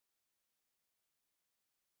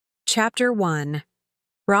Chapter 1.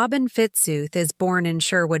 Robin Fitzooth is born in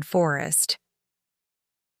Sherwood Forest.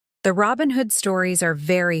 The Robin Hood stories are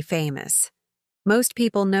very famous. Most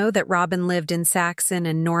people know that Robin lived in Saxon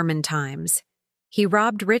and Norman times. He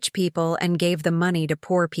robbed rich people and gave the money to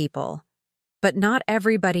poor people. But not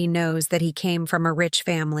everybody knows that he came from a rich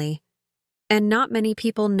family. And not many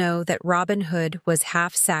people know that Robin Hood was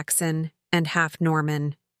half Saxon and half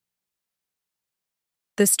Norman.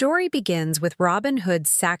 The story begins with Robin Hood's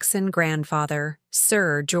Saxon grandfather,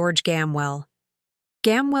 Sir George Gamwell.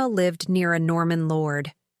 Gamwell lived near a Norman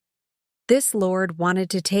lord. This lord wanted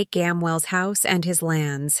to take Gamwell's house and his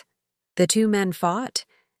lands. The two men fought,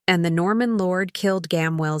 and the Norman lord killed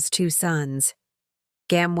Gamwell's two sons.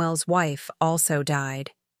 Gamwell's wife also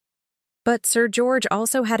died. But Sir George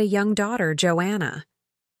also had a young daughter, Joanna.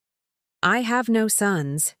 "I have no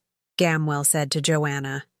sons," Gamwell said to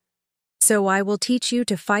Joanna. "So I will teach you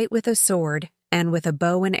to fight with a sword and with a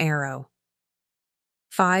bow and arrow."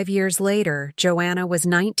 5 years later, Joanna was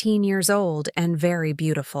 19 years old and very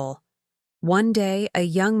beautiful. One day, a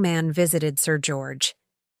young man visited Sir George.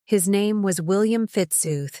 His name was William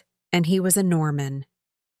Fitzooth, and he was a Norman.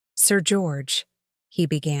 "Sir George," he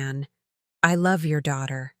began, "I love your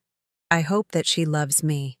daughter. I hope that she loves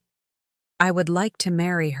me. I would like to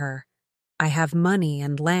marry her. I have money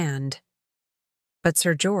and land." But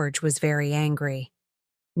Sir George was very angry.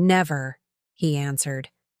 "Never," he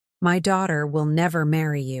answered. "My daughter will never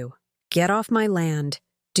marry you. Get off my land.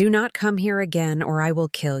 Do not come here again, or I will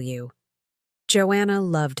kill you." Joanna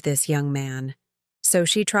loved this young man, so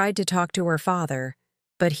she tried to talk to her father,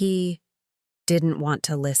 but he didn't want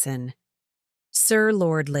to listen. Sir,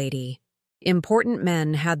 Lord, Lady. Important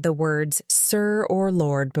men had the words Sir or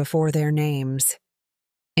Lord before their names.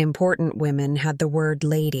 Important women had the word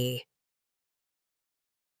Lady.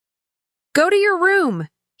 "Go to your room,"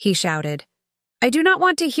 he shouted. "I do not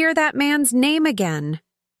want to hear that man's name again."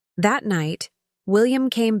 That night, William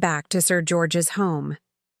came back to Sir George's home.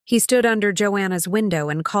 He stood under Joanna's window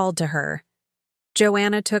and called to her.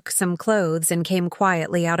 Joanna took some clothes and came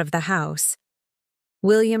quietly out of the house.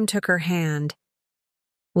 William took her hand.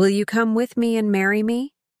 "Will you come with me and marry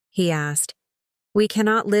me?" he asked. "We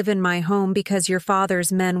cannot live in my home because your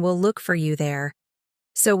father's men will look for you there.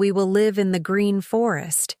 So we will live in the green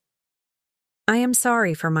forest." "I am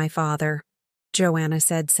sorry for my father," Joanna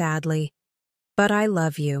said sadly. "But I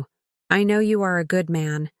love you. I know you are a good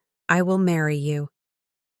man. I will marry you."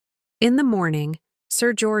 In the morning,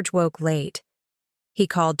 Sir George woke late. He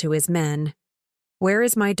called to his men, "Where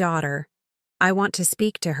is my daughter? I want to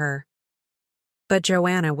speak to her." But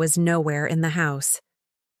Joanna was nowhere in the house.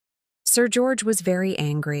 Sir George was very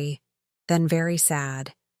angry, then very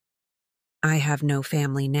sad. "I have no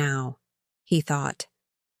family now," he thought.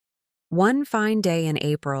 One fine day in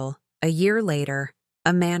April, a year later,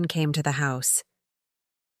 a man came to the house.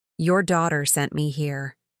 "Your daughter sent me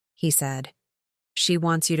here," he said. "She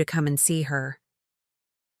wants you to come and see her."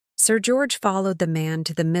 Sir George followed the man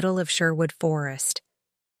to the middle of Sherwood Forest.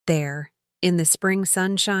 There, in the spring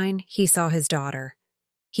sunshine, he saw his daughter.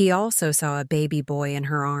 He also saw a baby boy in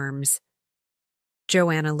her arms.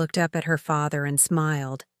 Joanna looked up at her father and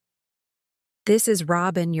smiled. "This is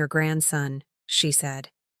Robin, your grandson," she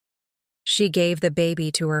said. She gave the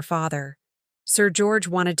baby to her father. Sir George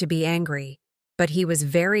wanted to be angry, but he was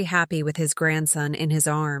very happy with his grandson in his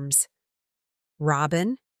arms.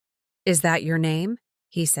 "Robin? Is that your name?"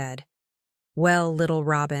 he said. "Well, little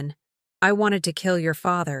Robin, I wanted to kill your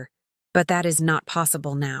father, but that is not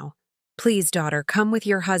possible now. Please, daughter, come with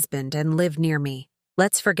your husband and live near me.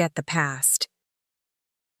 Let's forget the past."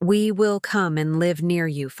 "We will come and live near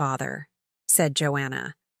you, father," said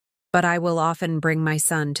Joanna. "But I will often bring my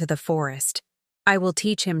son to the forest. I will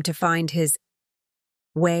teach him to find his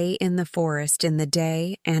way in the forest in the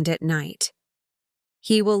day and at night.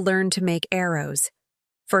 He will learn to make arrows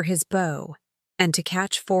for his bow and to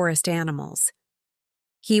catch forest animals.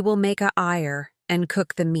 He will make a fire and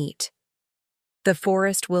cook the meat. The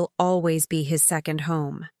forest will always be his second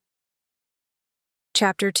home."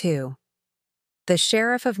 Chapter 2. The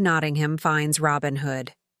Sheriff of Nottingham finds Robin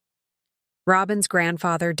Hood. Robin's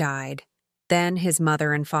grandfather died, then his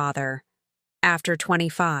mother and father. After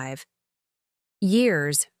 25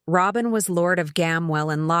 years, Robin was Lord of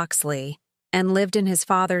Gamwell and Locksley and lived in his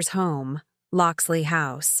father's home, Locksley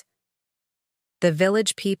House. The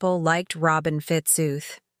village people liked Robin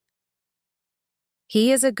Fitzooth.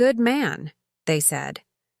 "He is a good man," they said.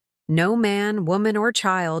 "No man, woman, or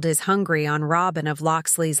child is hungry on Robin of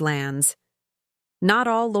Locksley's lands." Not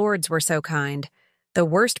all lords were so kind. The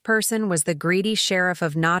worst person was the greedy Sheriff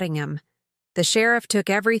of Nottingham. The sheriff took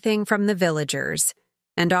everything from the villagers.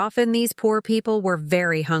 and often these poor people were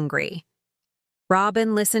very hungry.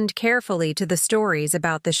 Robin listened carefully to the stories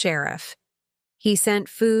about the sheriff. He sent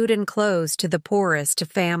food and clothes to the poorest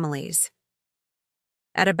families.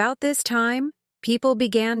 At about this time, people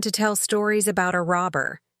began to tell stories about a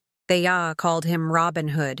robber. They called him Robin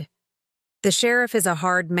Hood. "The sheriff is a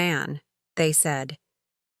hard man," they said.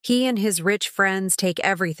 "He and his rich friends take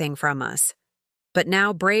everything from us. But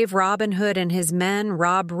now brave Robin Hood and his men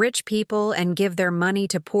rob rich people and give their money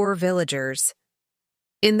to poor villagers."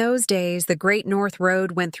 In those days, the Great North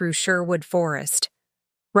Road went through Sherwood Forest.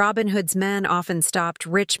 Robin Hood's men often stopped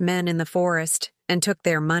rich men in the forest and took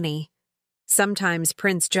their money. Sometimes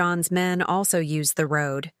Prince John's men also used the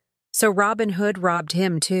road, so Robin Hood robbed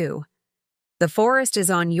him too. "The forest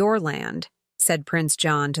is on your land," said Prince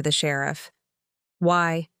John to the sheriff.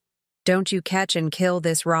 "Why, don't you catch and kill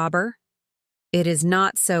this robber?" "It is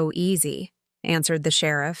not so easy," answered the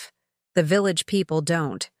sheriff. "The village people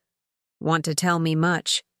don't want to tell me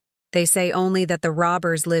much. They say only that the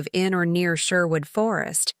robbers live in or near Sherwood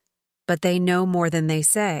Forest, but they know more than they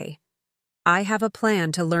say. I have a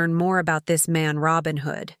plan to learn more about this man Robin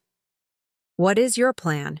Hood." "What is your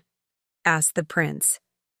plan?" asked the prince.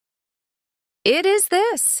 "It is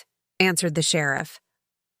this," answered the sheriff.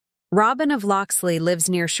 "Robin of Locksley lives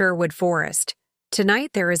near Sherwood Forest.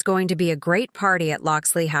 Tonight there is going to be a great party at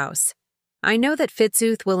Locksley House. I know that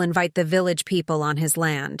Fitzooth will invite the village people on his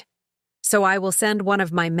land, so I will send one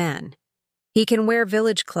of my men. He can wear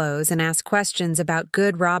village clothes and ask questions about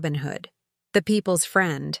good Robin Hood, the people's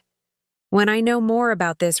friend. When I know more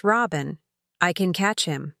about this Robin, I can catch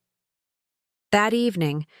him." That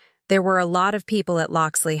evening, there were a lot of people at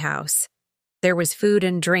Locksley House. There was food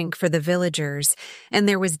and drink for the villagers, and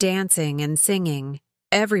there was dancing and singing.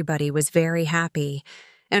 Everybody was very happy,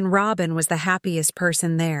 and Robin was the happiest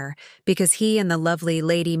person there because he and the lovely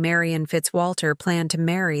Lady Marian Fitzwalter planned to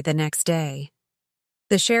marry the next day.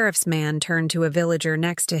 The sheriff's man turned to a villager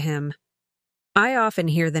next to him. "I often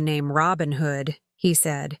hear the name Robin Hood," he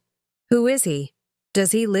said. "Who is he?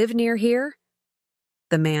 Does he live near here?"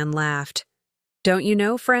 The man laughed. "Don't you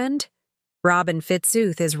know, friend? Robin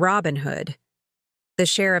Fitzooth is Robin Hood." The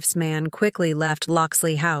sheriff's man quickly left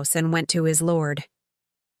Locksley House and went to his lord.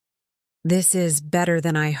 "This is better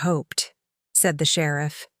than I hoped," said the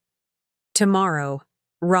sheriff. "Tomorrow,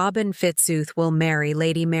 Robin Fitzooth will marry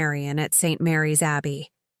Lady Marian at St. Mary's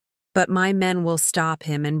Abbey, but my men will stop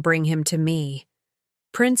him and bring him to me.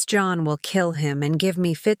 Prince John will kill him and give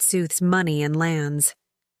me Fitzooth's money and lands.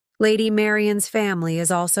 Lady Marian's family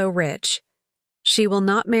is also rich. She will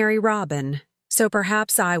not marry Robin, so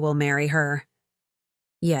perhaps I will marry her.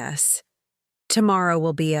 Yes, tomorrow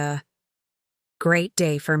will be a great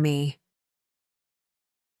day for me."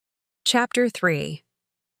 Chapter 3.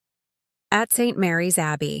 At St. Mary's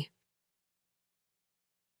Abbey.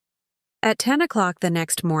 At 10 o'clock the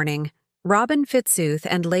next morning, Robin Fitzooth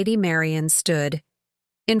and Lady Marian stood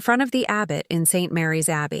in front of the abbot in St. Mary's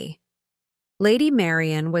Abbey. Lady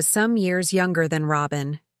Marian was some years younger than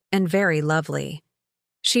Robin and very lovely.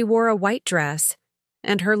 She wore a white dress,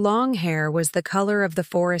 and her long hair was the color of the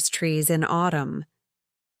forest trees in autumn.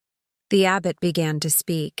 The abbot began to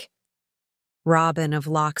speak. "Robin of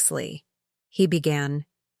Locksley," he began.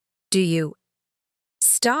 "Do you—"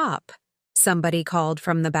 "Stop!" somebody called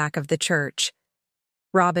from the back of the church.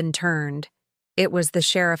 Robin turned. It was the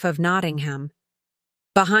sheriff of Nottingham.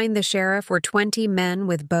 Behind the sheriff were 20 men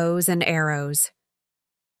with bows and arrows.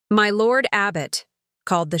 "My lord abbot,"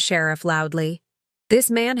 called the sheriff loudly,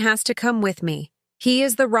 "this man has to come with me. He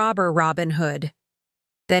is the robber Robin Hood."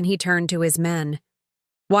 Then he turned to his men.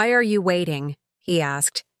 "Why are you waiting?" he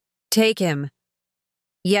asked. "Take him."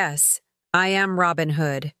 "Yes, I am Robin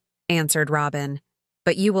Hood," answered Robin,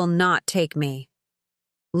 "but you will not take me."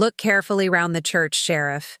 "Look carefully round the church,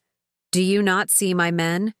 sheriff. Do you not see my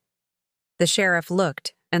men?" The sheriff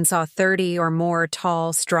looked and saw 30 or more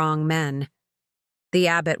tall, strong men. The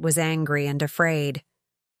abbot was angry and afraid.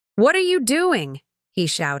 "What are you doing?" he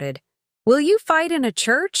shouted. "Will you fight in a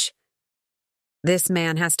church?" "This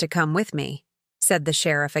man has to come with me," said the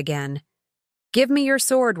sheriff again. "Give me your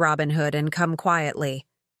sword, Robin Hood, and come quietly.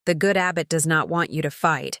 The good abbot does not want you to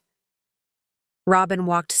fight." Robin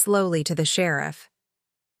walked slowly to the sheriff.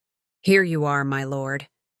 "Here you are, my lord,"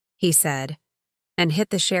 he said, and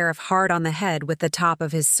hit the sheriff hard on the head with the top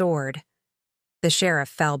of his sword. The sheriff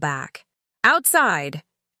fell back. "Outside!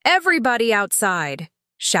 Everybody outside!"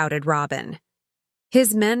 shouted Robin.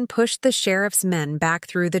 His men pushed the sheriff's men back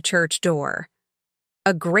through the church door.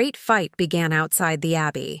 A great fight began outside the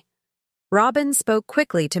abbey. Robin spoke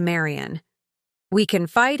quickly to Marian. "We can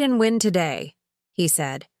fight and win today," he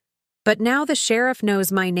said. "But now the sheriff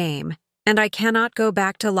knows my name, and I cannot go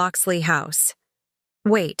back to Locksley House.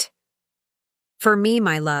 Wait. For me,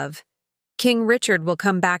 my love, King Richard will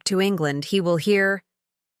come back to England. He will hear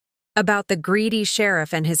about the greedy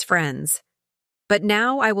sheriff and his friends. But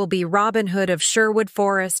now I will be Robin Hood of Sherwood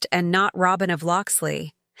Forest and not Robin of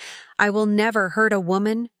Locksley. I will never hurt a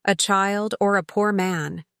woman, a child, or a poor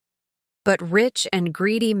man. But rich and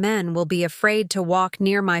greedy men will be afraid to walk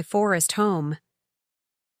near my forest home.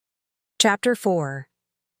 Chapter 4.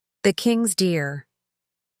 The King's Deer.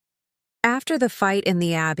 After the fight in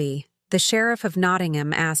the Abbey, the Sheriff of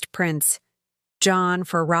Nottingham asked Prince John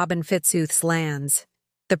for Robin Fitzooth's lands.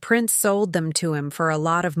 The prince sold them to him for a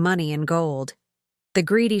lot of money in gold. The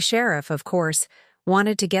greedy sheriff, of course,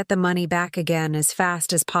 wanted to get the money back again as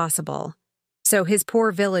fast as possible, so his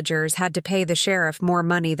poor villagers had to pay the sheriff more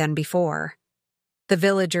money than before. The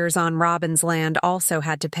villagers on Robin's land also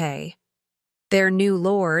had to pay. Their new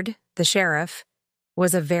lord, the sheriff,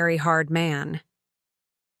 was a very hard man.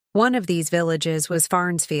 One of these villages was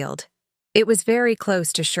Farnsfield. It was very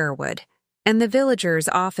close to Sherwood, and the villagers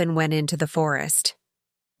often went into the forest.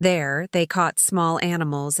 There, they caught small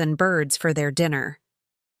animals and birds for their dinner.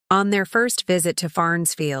 On their first visit to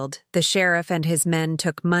Farnsfield, the sheriff and his men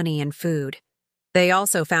took money and food. They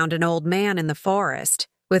also found an old man in the forest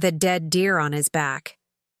with a dead deer on his back.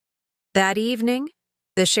 That evening,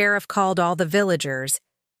 the sheriff called all the villagers.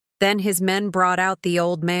 Then his men brought out the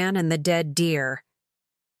old man and the dead deer.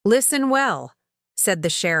 "Listen well," said the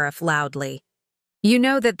sheriff loudly. "You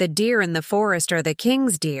know that the deer in the forest are the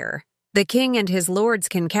king's deer. The king and his lords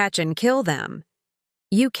can catch and kill them.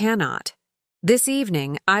 You cannot. This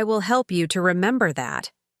evening, I will help you to remember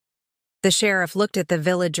that." The sheriff looked at the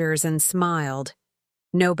villagers and smiled.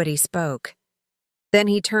 Nobody spoke. Then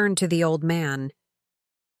he turned to the old man.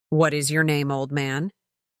 "What is your name, old man?"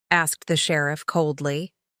 asked the sheriff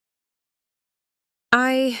coldly.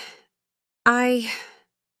 I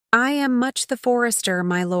am Much the Forester,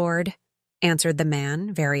 my lord," answered the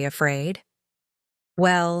man, very afraid.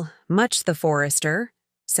 "Well, Much the Forester,"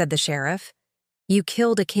 said the sheriff, "you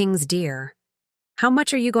killed a king's deer. How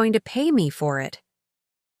much are you going to pay me for it?"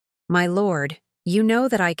 "My lord, you know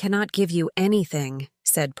that I cannot give you anything,"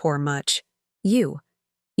 said poor Much. You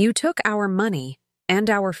took our money and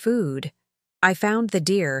our food. I found the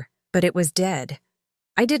deer, but it was dead.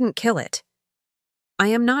 I didn't kill it." "I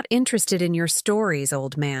am not interested in your stories,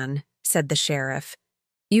 old man," said the sheriff.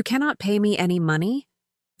 "You cannot pay me any money?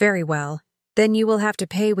 Very well, then you will have to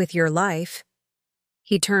pay with your life."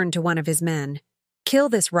 He turned to one of his men. "Kill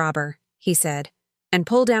this robber," he said, "and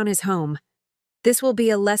pull down his home. This will be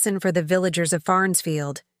a lesson for the villagers of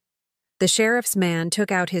Farnsfield." The sheriff's man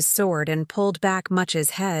took out his sword and pulled back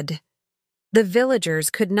Much's head. The villagers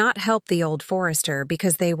could not help the old forester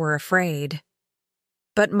because they were afraid.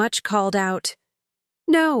 But Much called out,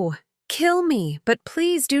 "No, kill me, but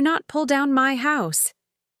please do not pull down my house.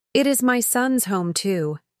 It is my son's home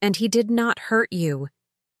too, and he did not hurt you.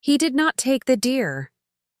 He did not take the deer.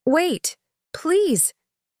 Wait, please."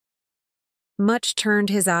 Much turned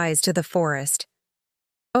his eyes to the forest.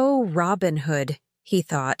 "Oh, Robin Hood," he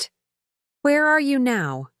thought. "Where are you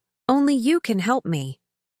now? Only you can help me."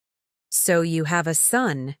 "So you have a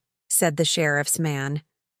son," said the sheriff's man.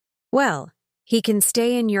 "Well, he can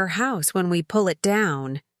stay in your house when we pull it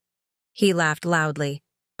down." He laughed loudly,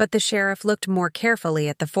 but the sheriff looked more carefully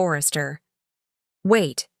at the forester.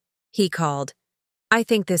 "Wait," he called. "I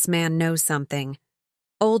think this man knows something.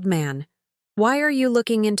 Old man, why are you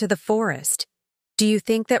looking into the forest? Do you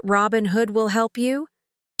think that Robin Hood will help you?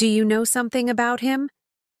 Do you know something about him?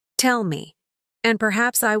 Tell me, and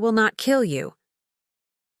perhaps I will not kill you."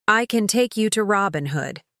 "I can take you to Robin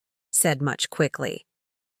Hood," said Much quickly.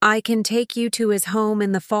 "I can take you to his home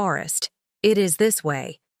in the forest. It is this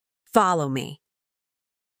way. Follow me."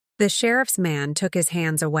 The sheriff's man took his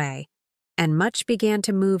hands away, and Much began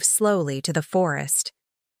to move slowly to the forest.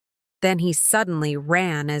 Then he suddenly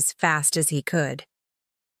ran as fast as he could.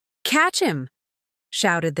 "Catch him!"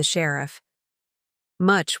 shouted the sheriff.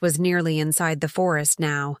 Much was nearly inside the forest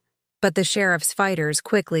now, but the sheriff's fighters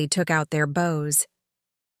quickly took out their bows.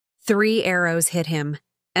 3 arrows hit him,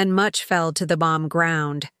 and Much fell to the bomb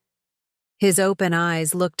ground. His open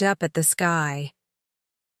eyes looked up at the sky.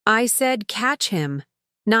 "I said catch him,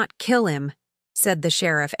 not kill him," said the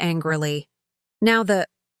sheriff angrily. "Now the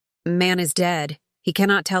man is dead. He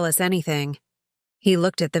cannot tell us anything." He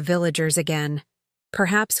looked at the villagers again.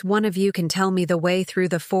 "Perhaps one of you can tell me the way through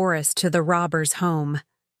the forest to the robber's home.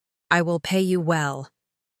 I will pay you well."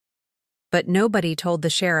 But nobody told the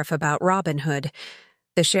sheriff about Robin Hood.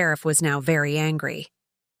 The sheriff was now very angry.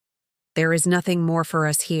 "There is nothing more for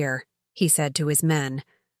us here," he said to his men.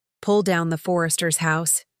 "Pull down the forester's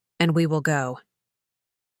house, and we will go."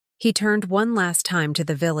 He turned one last time to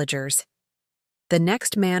the villagers. "The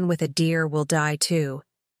next man with a deer will die too,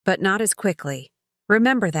 but not as quickly.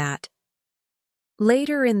 Remember that."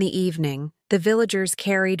 Later in the evening, the villagers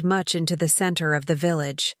carried Much into the center of the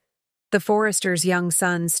village. The forester's young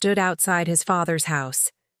son stood outside his father's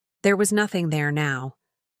house. There was nothing there now.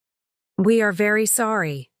 "We are very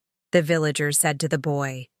sorry," the villagers said to the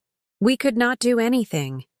boy. "We could not do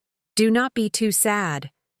anything. Do not be too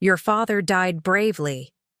sad. Your father died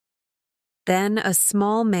bravely." Then a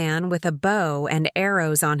small man with a bow and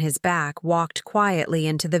arrows on his back walked quietly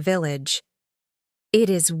into the village. "It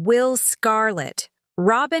is Will Scarlet,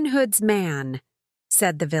 Robin Hood's man,"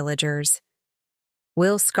 said the villagers.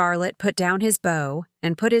 Will Scarlet put down his bow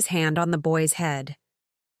and put his hand on the boy's head.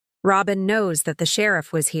 "Robin knows that the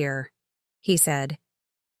sheriff was here," he said.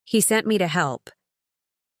 "He sent me to help.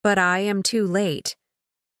 But I am too late.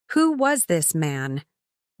 Who was this man?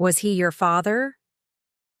 Was he your father?"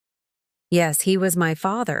 "Yes, he was my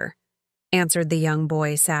father," answered the young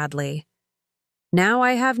boy sadly. "Now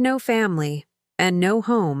I have no family and no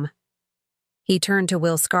home." He turned to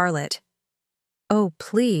Will Scarlet. "Oh,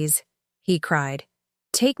 please," he cried,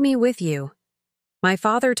 "take me with you. My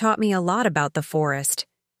father taught me a lot about the forest.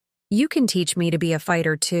 You can teach me to be a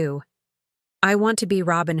fighter too. I want to be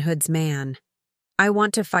Robin Hood's man. I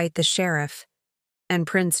want to fight the sheriff, and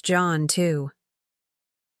Prince John too."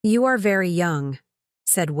 "You are very young,"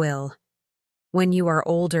 said Will. "When you are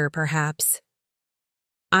older, perhaps."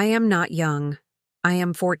 "I am not young. I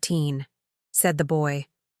am 14, said the boy.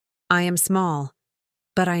 "I am small,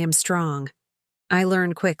 but I am strong. I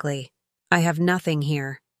learn quickly. I have nothing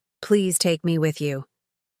here. Please take me with you."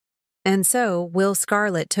 And so Will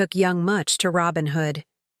Scarlet took young Much to Robin Hood.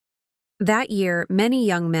 That year, many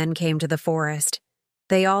young men came to the forest.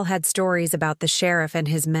 They all had stories about the sheriff and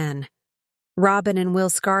his men. Robin and Will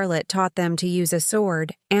Scarlet taught them to use a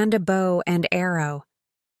sword and a bow and arrow.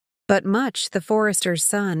 But Much, the forester's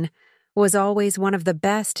son, was always one of the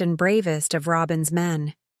best and bravest of Robin's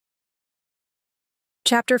men.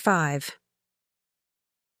 Chapter 5.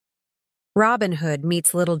 Robin Hood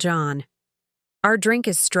meets Little John. "Our drink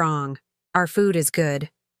is strong. Our food is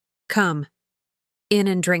good. Come, in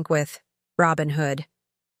and drink with Robin Hood.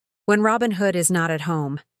 When Robin Hood is not at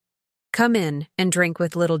home, come in and drink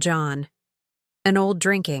with Little John." An old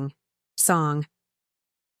drinking song.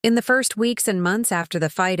 In the first weeks and months after the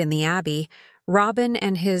fight in the Abbey, Robin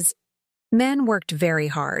and his men worked very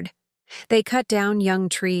hard. They cut down young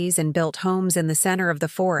trees and built homes in the center of the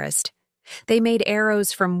forest. They made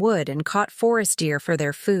arrows from wood and caught forest deer for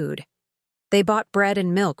their food. They bought bread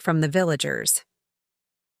and milk from the villagers.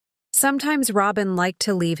 Sometimes Robin liked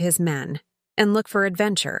to leave his men and look for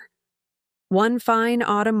adventure. One fine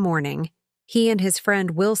autumn morning, he and his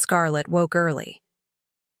friend Will Scarlet woke early.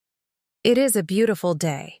 "It is a beautiful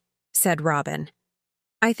day," said Robin.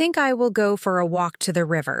 "I think I will go for a walk to the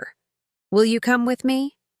river. Will you come with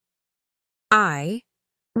me?" "I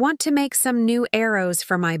want to make some new arrows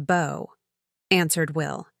for my bow," answered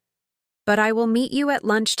Will. "But I will meet you at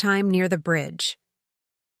lunchtime near the bridge."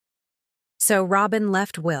 So Robin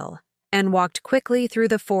left Will and walked quickly through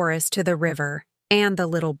the forest to the river and the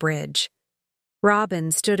little bridge.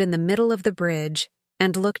 Robin stood in the middle of the bridge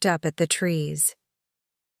and looked up at the trees.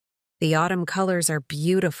 "The autumn colors are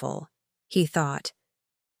beautiful," he thought.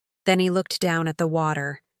 Then he looked down at the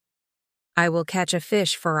water. "I will catch a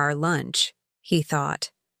fish for our lunch," he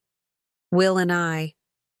thought. "Will and I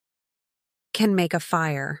can make a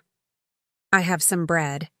fire. I have some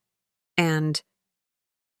bread, and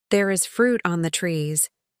there is fruit on the trees.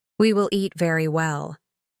 We will eat very well.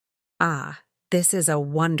 Ah, this is a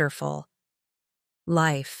wonderful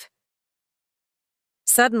life."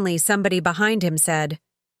 Suddenly, somebody behind him said,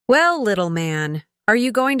 "Well, little man, are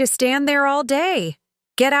you going to stand there all day?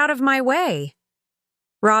 Get out of my way."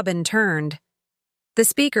 Robin turned. The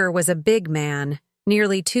speaker was a big man,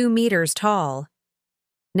 nearly 2 meters tall.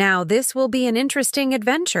 "Now this will be an interesting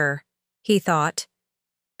adventure," he thought.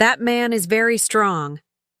 "That man is very strong.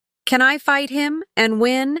 Can I fight him and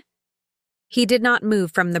win?" He did not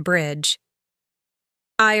move from the bridge.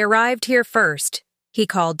 "I arrived here first," he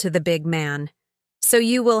called to the big man. "So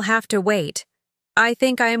you will have to wait. I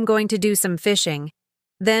think I am going to do some fishing.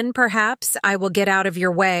 Then perhaps I will get out of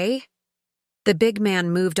your way." The big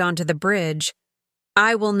man moved onto the bridge.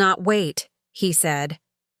 "I will not wait," he said.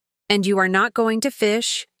 "And you are not going to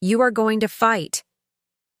fish, you are going to fight."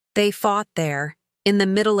 They fought there, in the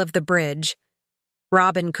middle of the bridge.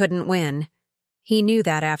 Robin couldn't win. He knew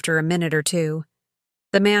that after a minute or two.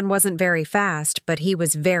 The man wasn't very fast, but he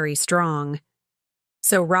was very strong.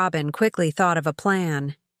 So Robin quickly thought of a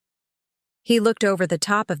plan. He looked over the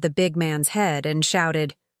top of the big man's head and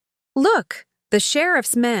shouted, "Look, the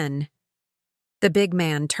sheriff's men!" The big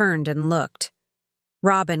man turned and looked.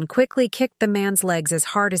 Robin quickly kicked the man's legs as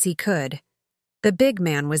hard as he could. The big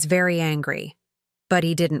man was very angry, but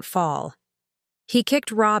he didn't fall. He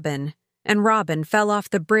kicked Robin, and Robin fell off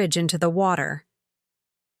the bridge into the water.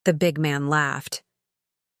 The big man laughed.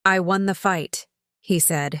 "I won the fight," he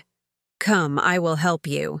said. "Come, I will help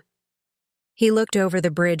you." He looked over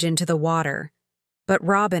the bridge into the water, but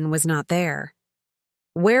Robin was not there.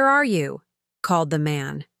 "Where are you?" called the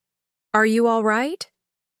man. "Are you all right?"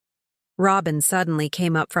 Robin suddenly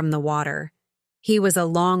came up from the water. He was a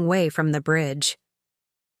long way from the bridge.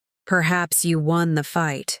 "Perhaps you won the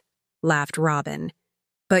fight," laughed Robin,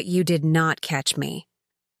 "but you did not catch me."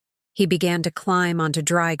 He began to climb onto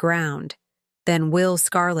dry ground. Then Will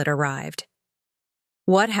Scarlet arrived.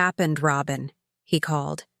 "What happened, Robin?" he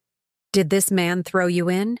called. "Did this man throw you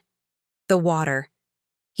in?" "The water.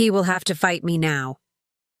 He will have to fight me now."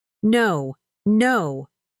 "No, no,"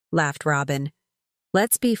 laughed Robin.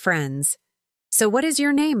 "Let's be friends. So what is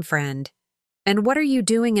your name, friend? And what are you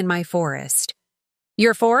doing in my forest?"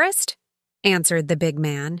 "Your forest?" answered the big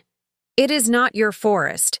man. "It is not your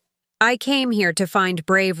forest. I came here to find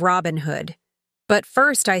brave Robin Hood. But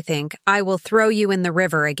first, I think, I will throw you in the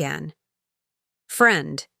river again."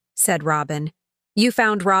 "Friend," said Robin, "you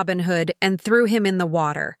found Robin Hood and threw him in the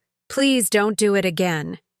water. Please don't do it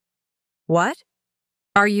again." "What?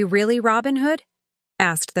 Are you really Robin Hood?"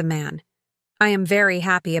 asked the man. "I am very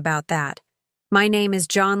happy about that. My name is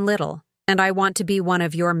John Little, and I want to be one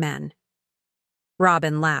of your men."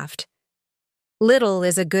 Robin laughed. "Little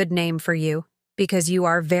is a good name for you, because you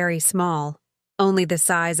are very small, only the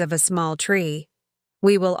size of a small tree.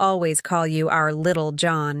 We will always call you our Little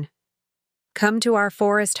John. Come to our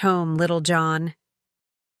forest home, Little John."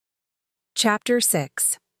 Chapter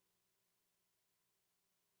 6.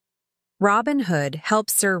 Robin Hood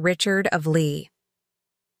helps Sir Richard of Lee.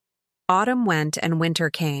 Autumn went and winter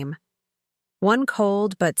came. One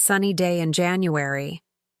cold but sunny day in January,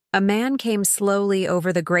 a man came slowly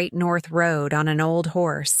over the Great North Road on an old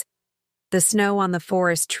horse. The snow on the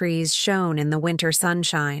forest trees shone in the winter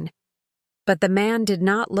sunshine. But the man did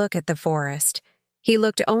not look at the forest. He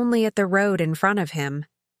looked only at the road in front of him.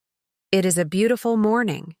 "It is a beautiful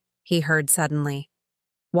morning," he heard suddenly.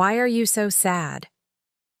 "Why are you so sad?"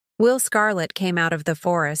 Will Scarlet came out of the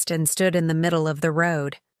forest and stood in the middle of the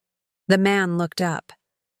road. The man looked up.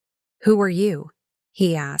 "Who are you?"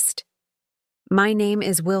 he asked. "My name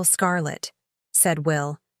is Will Scarlet," said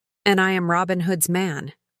Will, "and I am Robin Hood's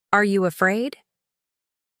man. Are you afraid?"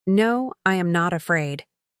 "No, I am not afraid,"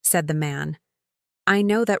 said the man. "I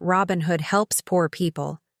know that Robin Hood helps poor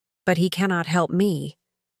people, but he cannot help me."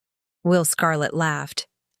 Will Scarlet laughed.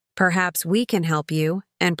 "Perhaps we can help you,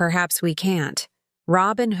 and perhaps we can't.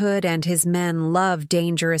 Robin Hood and his men love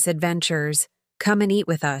dangerous adventures. Come and eat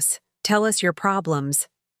with us. Tell us your problems."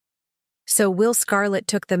 So Will Scarlet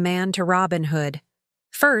took the man to Robin Hood.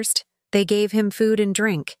 First, they gave him food and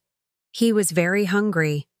drink. He was very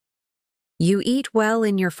hungry. "You eat well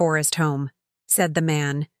in your forest home," said the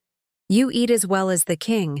man. "You eat as well as the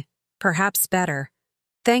king, perhaps better.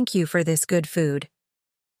 Thank you for this good food."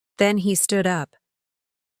 Then he stood up.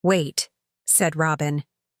 "Wait," said Robin.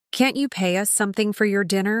 "Can't you pay us something for your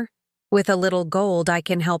dinner? With a little gold I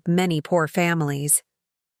can help many poor families."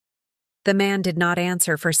 The man did not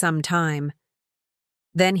answer for some time.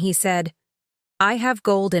 Then he said, "I have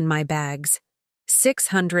gold in my bags,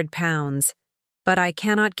 600 pounds, but I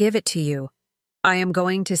cannot give it to you. I am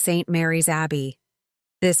going to St. Mary's Abbey.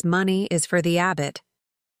 This money is for the abbot."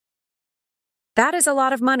 "That is a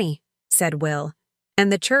lot of money," said Will,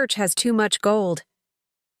 "and the church has too much gold."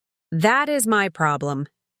 "That is my problem,"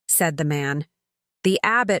 said the man. "The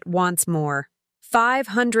abbot wants more,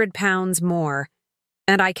 500 pounds more,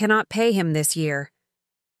 and I cannot pay him this year.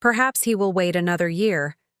 Perhaps he will wait another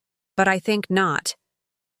year, but I think not.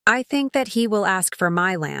 I think that he will ask for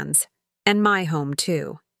my lands, and my home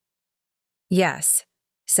too." "Yes,"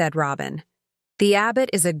 said Robin. "The abbot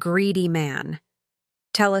is a greedy man.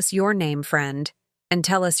 Tell us your name, friend, and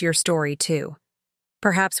tell us your story too.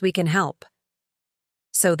 Perhaps we can help."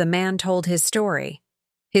 So the man told his story.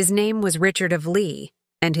 His name was Richard of Lee,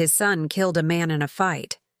 and his son killed a man in a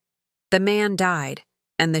fight. The man died,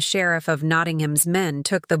 and the sheriff of Nottingham's men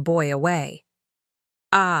took the boy away.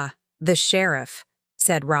 "Ah, the sheriff,"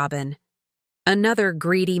 said Robin. "Another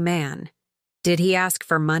greedy man. Did he ask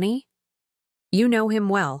for money?" "You know him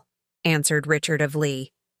well," answered Richard of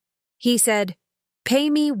Lee. "He said, 'Pay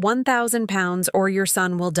me 1,000 pounds or your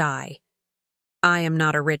son will die.' I am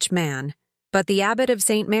not a rich man, but the abbot of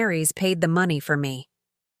St. Mary's paid the money for me."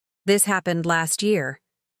 This happened last year.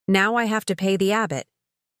 Now I have to pay the abbot.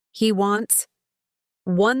 He wants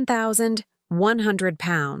 1,100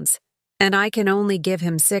 pounds, and I can only give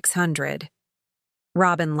him 600.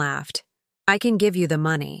 Robin laughed. I can give you the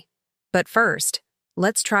money. But first,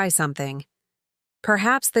 let's try something.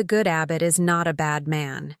 Perhaps the good abbot is not a bad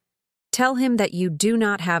man. Tell him that you do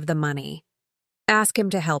not have the money. Ask him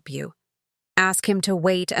to help you. Ask him to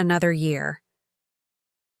wait another year.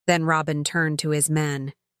 Then Robin turned to his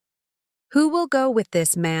men. Who will go with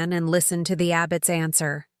this man and listen to the abbot's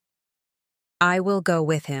answer? I will go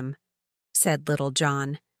with him, said Little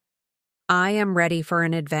John. I am ready for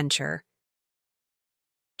an adventure.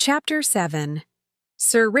 Chapter 7.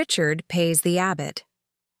 Sir Richard Pays the Abbot.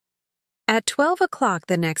 At 12 o'clock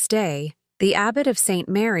the next day, the abbot of St.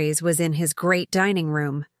 Mary's was in his great dining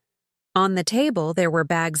room. On the table there were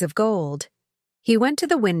bags of gold. He went to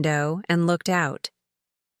the window and looked out.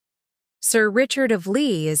 Sir Richard of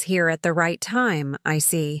Lee is here at the right time, I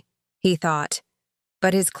see, he thought.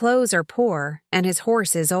 But his clothes are poor and his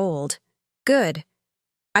horse is old. Good.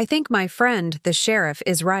 I think my friend, the sheriff,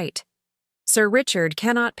 is right. Sir Richard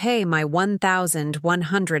cannot pay my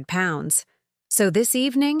 1,100 pounds, so this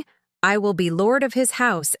evening I will be lord of his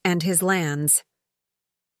house and his lands.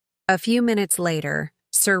 A few minutes later,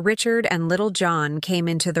 Sir Richard and Little John came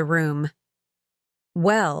into the room.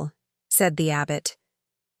 Well, said the abbot,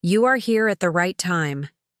 you are here at the right time.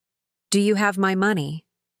 Do you have my money?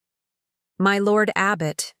 My lord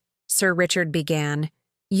abbot, Sir Richard began,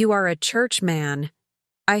 you are a churchman.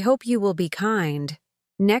 I hope you will be kind.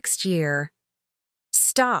 Next year.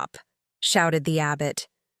 Stop, shouted the abbot.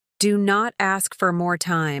 Do not ask for more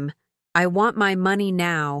time. I want my money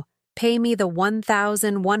now. Pay me the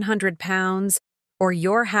 1,100 pounds, or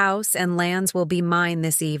your house and lands will be mine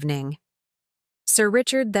this evening. Sir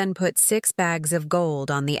Richard then put 6 bags of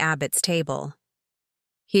gold on the abbot's table.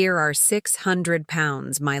 Here are 600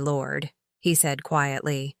 pounds, my lord, he said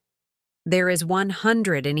quietly. There is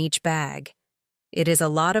 100 in each bag. It is a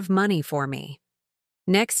lot of money for me.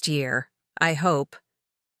 Next year, I hope.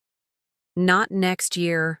 Not next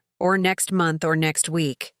year, or next month, or next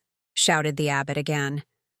week, shouted the abbot again.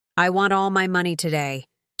 I want all my money today.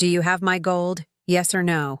 Do you have my gold, yes or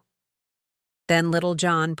no? Then Little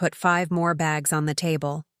John put 5 more bags on the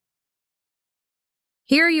table.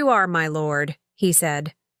 Here you are, my lord, he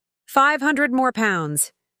said. 500 more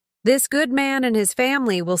pounds. This good man and his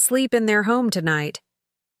family will sleep in their home tonight.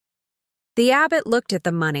 The abbot looked at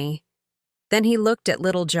the money. Then he looked at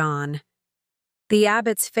Little John. The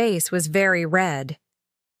abbot's face was very red.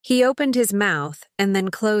 He opened his mouth and then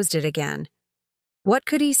closed it again. What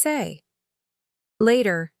could he say?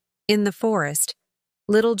 Later, in the forest,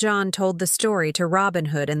 Little John told the story to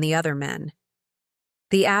Robinhood and the other men.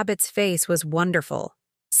 The abbot's face was wonderful,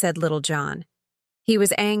 said Little John. He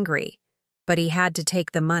was angry, but he had to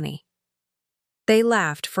take the money. They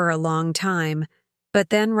laughed for a long time, but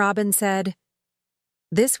then Robin said,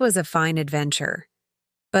 This was a fine adventure,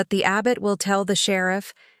 but the abbot will tell the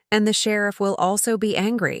sheriff, and the sheriff will also be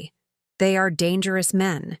angry. They are dangerous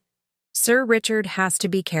men. Sir Richard has to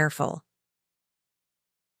be careful.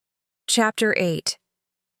 Chapter 8.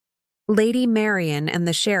 Lady Marian and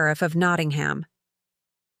the Sheriff of Nottingham.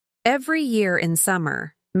 Every year in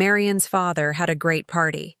summer, Marian's father had a great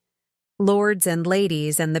party. Lords and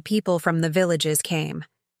ladies and the people from the villages came.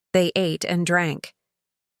 They ate and drank.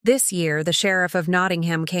 This year the Sheriff of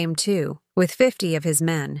Nottingham came too, with 50 of his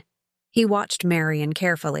men. He watched Marian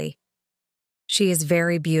carefully. She is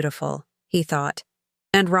very beautiful, he thought,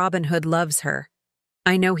 and Robin Hood loves her.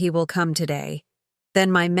 I know he will come today.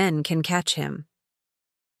 Then my men can catch him.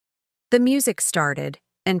 The music started,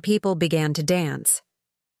 and people began to dance.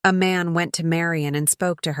 A man went to Marian and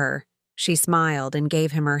spoke to her. She smiled and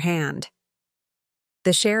gave him her hand.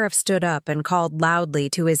 The sheriff stood up and called loudly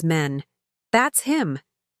to his men, That's him!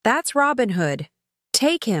 That's Robin Hood!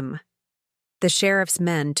 Take him! The sheriff's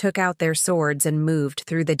men took out their swords and moved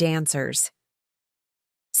through the dancers.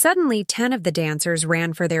 Suddenly 10 of the dancers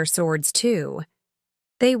ran for their swords too.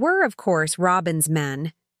 They were, of course, Robin's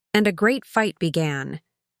men, and a great fight began.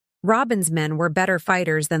 Robin's men were better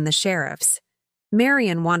fighters than the sheriff's.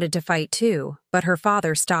 Marian wanted to fight too, but her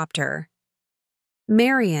father stopped her.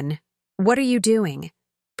 Marian, what are you doing?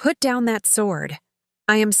 Put down that sword.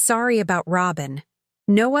 I am sorry about Robin.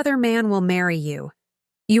 No other man will marry you.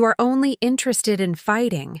 You are only interested in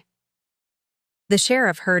fighting. The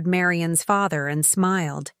sheriff heard Marian's father and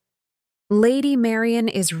smiled. Lady Marian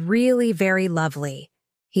is really very lovely,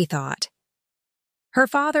 he thought. Her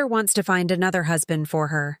father wants to find another husband for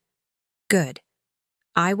her. Good.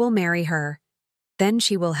 I will marry her. Then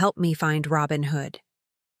she will help me find Robin Hood.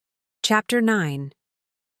 Chapter 9.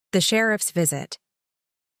 The sheriff's visit.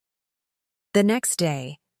 The next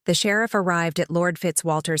day, the sheriff arrived at Lord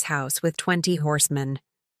Fitzwalter's house with 20 horsemen.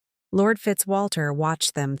 Lord Fitzwalter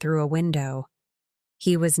watched them through a window.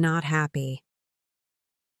 He was not happy.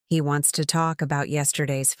 "He wants to talk about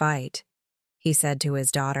yesterday's fight," he said to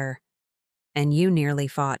his daughter. "And you nearly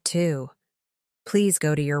fought too. Please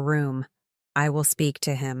go to your room. I will speak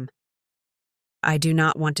to him." "I do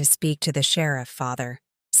not want to speak to the sheriff, father,"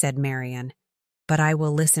 said Marian, "but I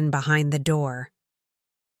will listen behind the door."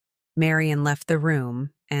 Marian left the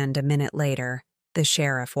room, and a minute later, the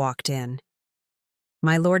sheriff walked in.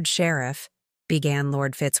 "My Lord Sheriff," began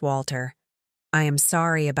Lord Fitzwalter, "I am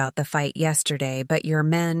sorry about the fight yesterday, but your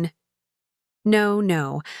men—"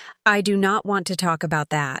 No, I do not want to talk about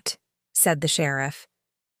that," said the sheriff.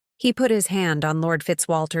 He put his hand on Lord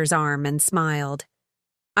Fitzwalter's arm and smiled.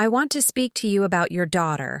 "I want to speak to you about your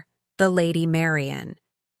daughter, the Lady Marian."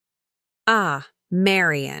 "Ah,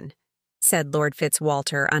 Marian," said Lord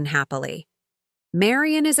Fitzwalter unhappily.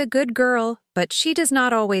 "Marian is a good girl, but she does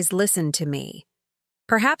not always listen to me.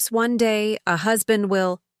 Perhaps one day a husband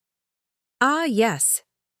will—" "Ah, yes,"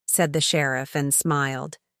 said the sheriff and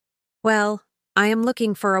smiled. "Well, I am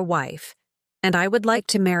looking for a wife, and I would like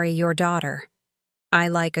to marry your daughter. I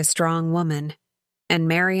like a strong woman, and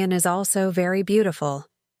Marian is also very beautiful.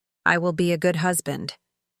 I will be a good husband.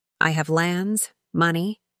 I have lands,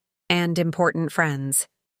 money, and important friends."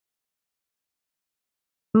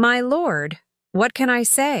 "My lord, what can I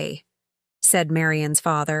say?" said Marian's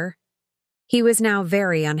father. He was now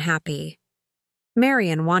very unhappy.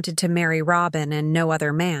 Marian wanted to marry Robin and no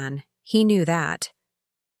other man. He knew that.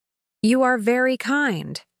 "You are very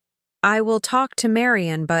kind. I will talk to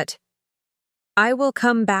Marian, but—" "I will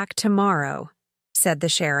come back tomorrow," said the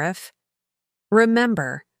sheriff.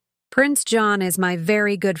 "Remember, Prince John is my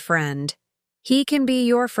very good friend. He can be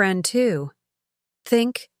your friend too.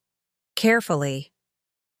 Think carefully."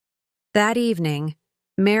 That evening,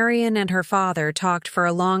 Marian and her father talked for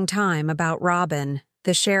a long time about Robin,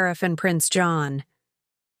 the sheriff, and Prince John.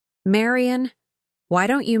 "Marian, why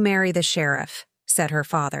don't you marry the sheriff?" said her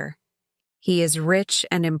father. "He is rich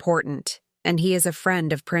and important, and he is a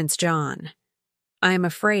friend of Prince John. I am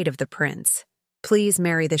afraid of the prince. Please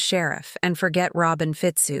marry the sheriff and forget Robin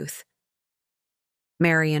Fitzooth."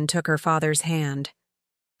 Marian took her father's hand.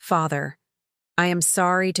 "Father, I am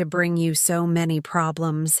sorry to bring you so many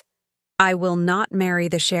problems. I will not marry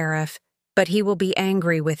the sheriff, but he will be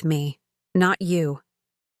angry with me, not you.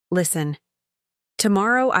 Listen,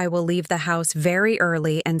 tomorrow I will leave the house very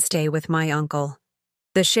early and stay with my uncle.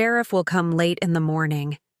 The sheriff will come late in the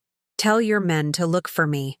morning. Tell your men to look for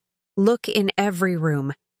me. Look in every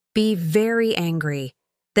room. Be very angry.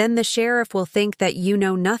 Then the sheriff will think that you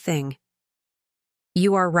know nothing."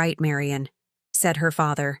 "You are right, Marian," said her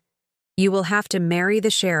father. "You will have to marry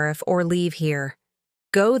the sheriff or leave here.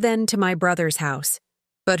 Go then to my brother's house.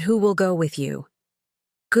 But who will go with you?"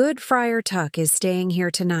 "Good Friar Tuck is staying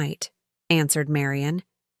here tonight," answered Marian.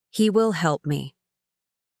 "He will help me."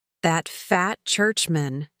 "That fat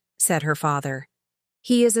churchman," said her father.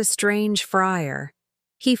 "He is a strange friar.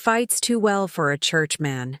 He fights too well for a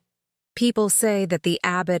churchman. People say that the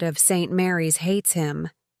abbot of St. Mary's hates him.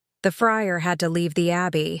 The friar had to leave the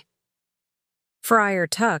abbey." "Friar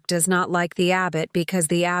Tuck does not like the abbot because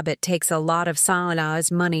the abbot takes a lot of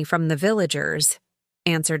Salah's money from the villagers,"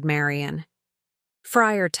 answered Marian.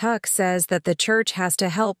 "Friar Tuck says that the church has to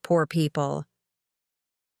help poor people."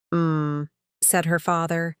 Said her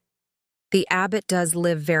father. "The abbot does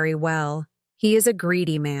live very well. He is a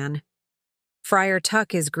greedy man. Friar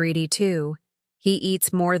Tuck is greedy too. He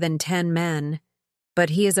eats more than 10 men,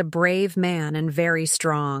 but he is a brave man and very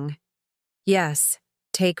strong. Yes,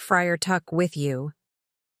 take Friar Tuck with you."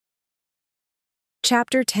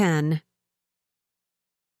 Chapter 10.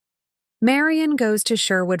 Marian goes to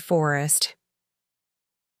Sherwood Forest.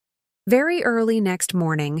 Very early next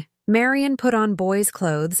morning, Marian put on boy's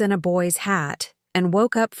clothes and a boy's hat and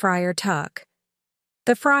woke up Friar Tuck.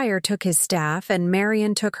 The friar took his staff and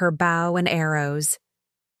Marian took her bow and arrows.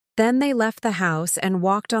 Then they left the house and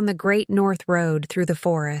walked on the Great North Road through the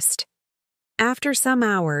forest. After some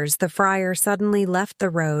hours, the friar suddenly left the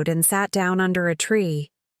road and sat down under a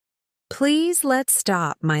tree. "Please let's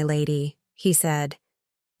stop, my lady," he said.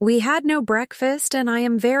 "We had no breakfast and I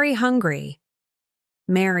am very hungry."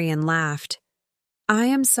 Marian laughed. "I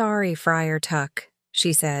am sorry, Friar Tuck,"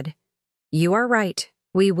 she said. "You are right.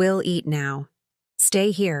 We will eat now.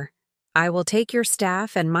 Stay here. I will take your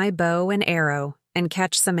staff and my bow and arrow and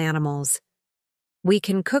catch some animals. We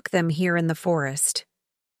can cook them here in the forest."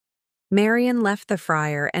 Marian left the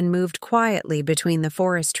friar and moved quietly between the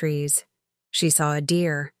forest trees. She saw a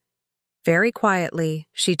deer. Very quietly,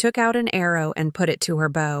 she took out an arrow and put it to her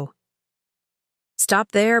bow.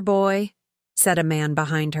 "Stop there, boy," said a man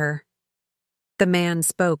behind her. The man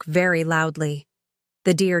spoke very loudly.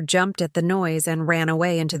 The deer jumped at the noise and ran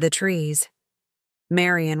away into the trees.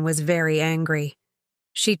 Marian was very angry.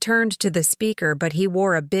 She turned to the speaker, but he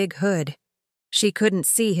wore a big hood. She couldn't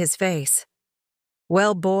see his face.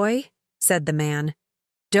 "Well, boy," said the man,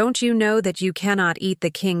 "don't you know that you cannot eat the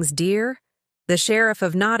king's deer? The sheriff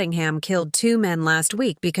of Nottingham killed 2 men last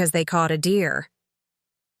week because they caught a deer."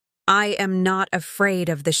 "I am not afraid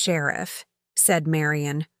of the sheriff," said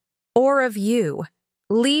Marian, "or of you.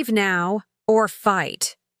 Leave now, or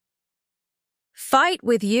fight." "Fight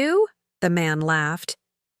with you?" the man laughed.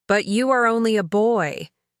 "But you are only a boy.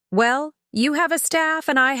 Well, you have a staff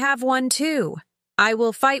and I have one too. I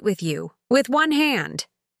will fight with you, with one hand."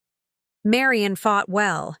 Marian fought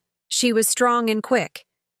well. She was strong and quick.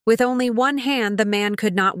 With only one hand, the man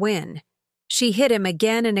could not win. She hit him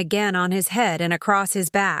again and again on his head and across his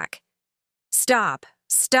back. "Stop,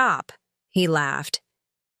 stop," he laughed.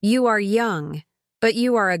 "You are young, but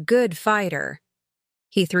you are a good fighter."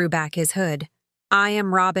 He threw back his hood. "I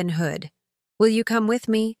am Robin Hood. Will you come with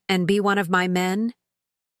me and be one of my men?"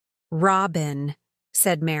 "Robin,"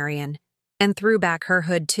 said Marian, and threw back her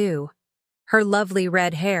hood too. Her lovely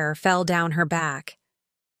red hair fell down her back.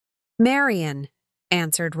 "Marian,"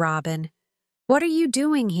 answered Robin, "what are you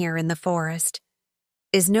doing here in the forest?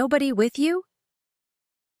 Is nobody with you?"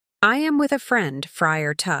 "I am with a friend,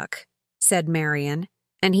 Friar Tuck," said Marian,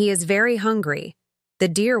 "and he is very hungry. The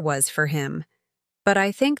deer was for him, but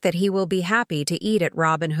I think that he will be happy to eat at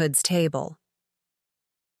Robin Hood's table."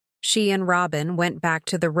 She and Robin went back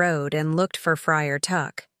to the road and looked for Friar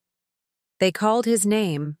Tuck. They called his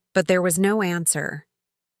name, but there was no answer.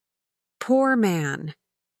 "Poor man,"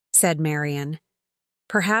 said Marian.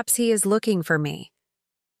 "Perhaps he is looking for me.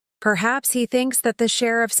 Perhaps he thinks that the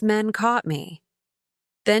sheriff's men caught me."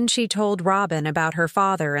 Then she told Robin about her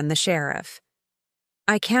father and the sheriff.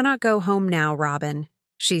 "I cannot go home now, Robin,"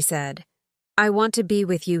 she said. "I want to be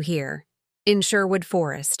with you here, in Sherwood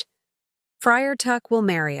Forest. Friar Tuck will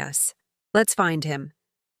marry us. Let's find him.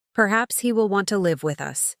 Perhaps he will want to live with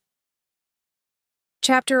us."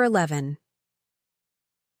 Chapter 11.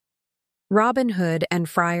 Robin Hood and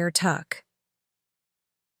Friar Tuck.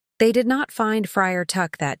 They did not find Friar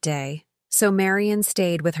Tuck that day, so Marian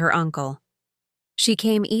stayed with her uncle. She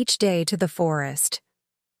came each day to the forest.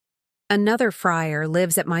 "Another friar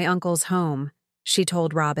lives at my uncle's home," she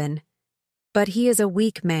told Robin. "But he is a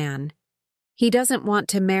weak man. He doesn't want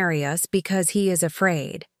to marry us because he is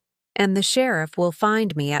afraid, and the sheriff will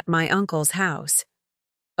find me at my uncle's house.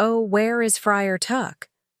 Oh, where is Friar Tuck?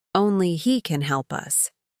 Only he can help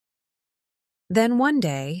us." Then one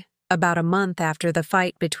day, about a month after the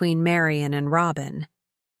fight between Marian and Robin,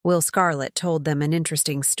 Will Scarlet told them an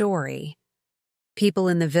interesting story. "People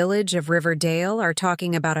in the village of Riverdale are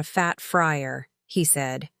talking about a fat friar," he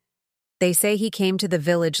said. "They say he came to the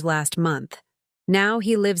village last month. Now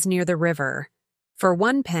he lives near the river. For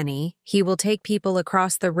 1 penny, he will take people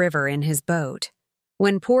across the river in his boat.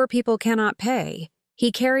 When poor people cannot pay,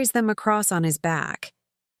 he carries them across on his back.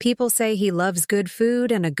 People say he loves good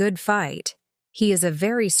food and a good fight. He is a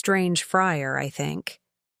very strange friar, I think."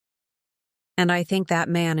 "And I think that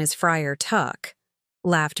man is Friar Tuck,"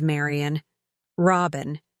 laughed Marian.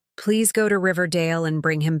 "Robin, please go to Riverdale and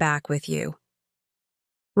bring him back with you."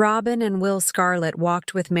 Robin and Will Scarlet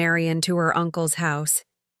walked with Marian to her uncle's house,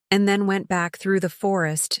 and then went back through the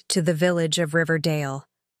forest to the village of Riverdale.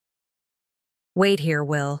 "Wait here,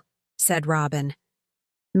 Will," said Robin.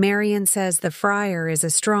 "Marian says the friar is a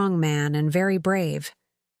strong man and very brave.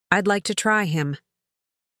 I'd like to try him."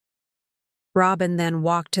 Robin then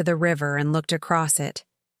walked to the river and looked across it.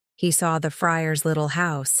 He saw the friar's little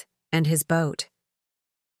house and his boat.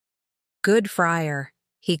 "Good friar,"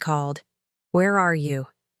 he called. "Where are you?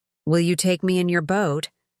 Will you take me in your boat?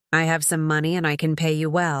 I have some money and I can pay you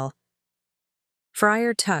well."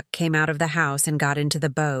 Friar Tuck came out of the house and got into the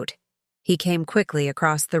boat. He came quickly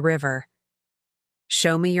across the river.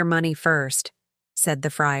 "Show me your money first," said the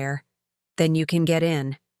friar. "Then you can get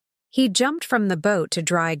in." He jumped from the boat to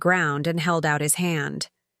dry ground and held out his hand.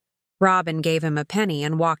 Robin gave him a penny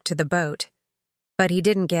and walked to the boat. But he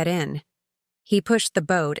didn't get in. He pushed the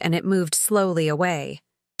boat and it moved slowly away,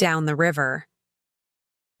 down the river.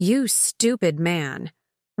 "You stupid man!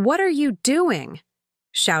 What are you doing?"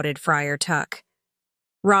 shouted Friar Tuck.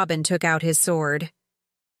 Robin took out his sword.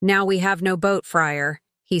 "Now we have no boat, friar,"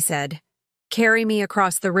 he said. "Carry me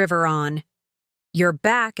across the river on your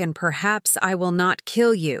back and perhaps I will not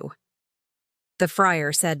kill you." The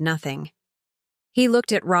friar said nothing. He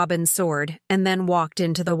looked at Robin's sword and then walked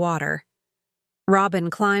into the water. Robin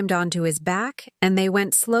climbed onto his back, and they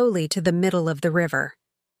went slowly to the middle of the river.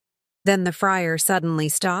 Then the friar suddenly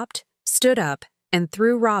stopped, stood up, and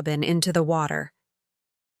threw Robin into the water.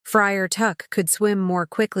 Friar Tuck could swim more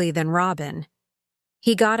quickly than Robin.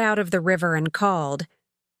 He got out of the river and called,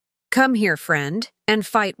 "Come here, friend, and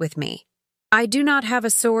fight with me. I do not have a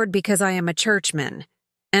sword because I am a churchman,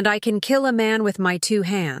 and I can kill a man with my 2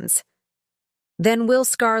 hands." Then Will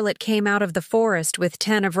Scarlet came out of the forest with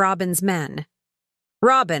 10 of Robin's men.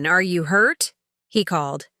 "Robin, are you hurt?" he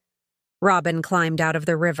called. Robin climbed out of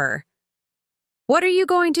the river. "What are you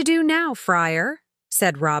going to do now, Friar?"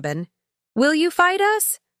 said Robin. "Will you fight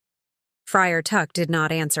us?" Friar Tuck did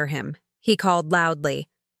not answer him. He called loudly,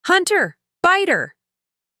 "Hunter! Biter!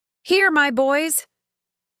 Here, my boys!"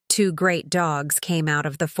 2 great dogs came out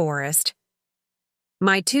of the forest.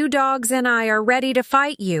 "My 2 dogs and I are ready to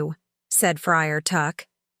fight you," said Friar Tuck.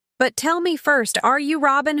 "But tell me first, are you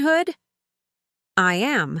Robin Hood?" "I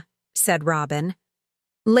am," said Robin.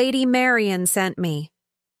 "Lady Marian sent me.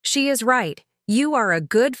 She is right. You are a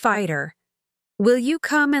good fighter. Will you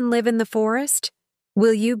come and live in the forest?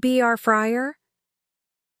 Will you be our friar?"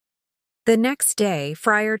 The next day,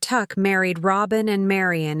 Friar Tuck married Robin and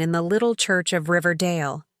Marian in the little church of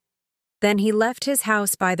Riverdale. Then he left his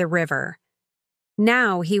house by the river.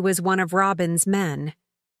 Now he was one of Robin's men.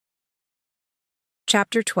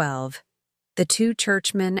 Chapter 12. The 2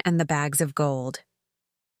 Churchmen and the Bags of Gold.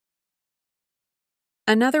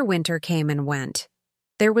 Another winter came and went.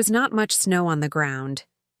 There was not much snow on the ground,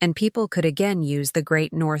 and people could again use the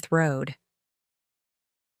Great North Road.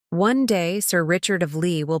 "One day Sir Richard of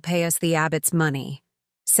Lee will pay us the abbot's money,"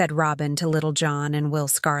 said Robin to Little John and Will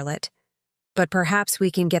Scarlet. "But perhaps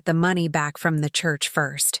we can get the money back from the church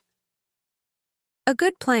first." "A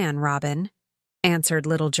good plan, Robin," answered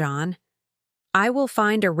Little John. "I will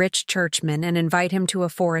find a rich churchman and invite him to a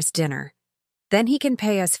forest dinner. Then he can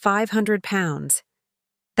pay us £500.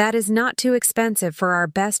 That is not too expensive for our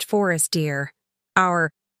best forest deer,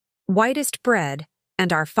 our whitest bread,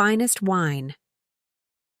 and our finest wine."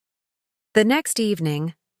 The next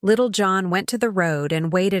evening, Little John went to the road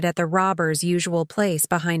and waited at the robber's usual place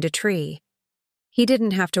behind a tree. He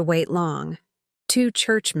didn't have to wait long. 2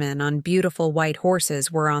 churchmen on beautiful white horses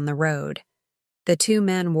were on the road. The 2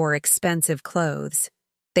 men wore expensive clothes.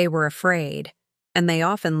 They were afraid, and they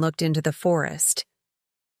often looked into the forest.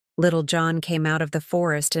 Little John came out of the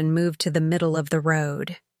forest and moved to the middle of the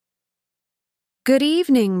road. "Good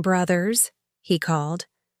evening, brothers," he called.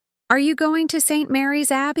 "Are you going to St.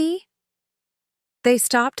 Mary's Abbey?" They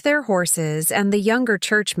stopped their horses, and the younger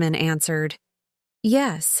churchman answered,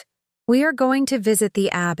 "Yes, we are going to visit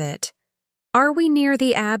the abbot. Are we near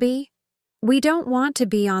the abbey? We don't want to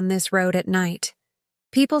be on this road at night.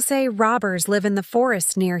 People say robbers live in the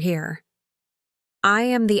forest near here." "I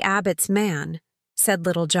am the abbot's man," said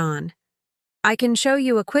Little John. "I can show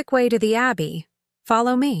you a quick way to the abbey.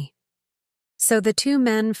 Follow me." So the 2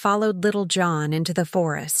 men followed Little John into the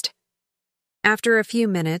forest. After a few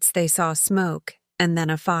minutes, they saw smoke and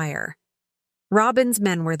then a fire. Robin's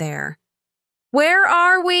men were there. "Where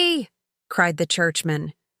are we?" cried the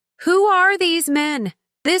churchman. "Who are these men?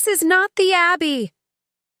 This is not the abbey."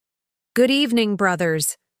 "Good evening,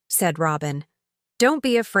 brothers," said Robin. "Don't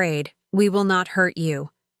be afraid. We will not hurt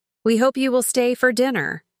you. We hope you will stay for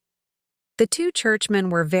dinner." The 2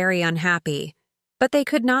 churchmen were very unhappy, but they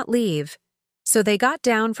could not leave, so they got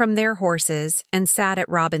down from their horses and sat at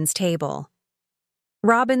Robin's table.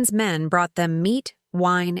 Robin's men brought them meat,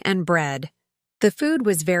 wine, and bread. The food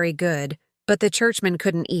was very good, but the churchmen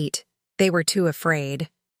couldn't eat. They were too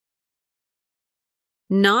afraid.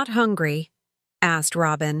 "Not hungry?" asked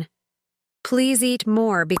Robin. "Please eat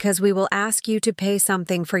more because we will ask you to pay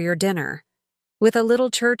something for your dinner. With a little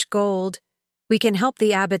church gold, we can help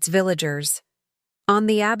the abbot's villagers. On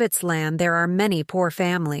the abbot's land there are many poor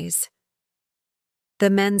families." The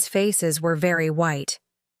men's faces were very white.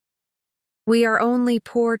 "We are only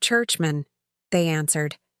poor churchmen," they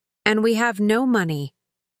answered, "and we have no money.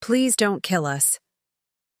 Please don't kill us."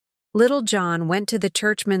 Little John went to the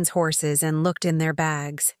churchmen's horses and looked in their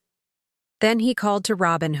bags. Then he called to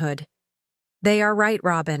Robin Hood. "They are right,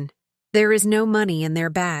 Robin. There is no money in their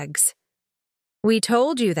bags." "We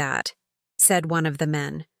told you that," said one of the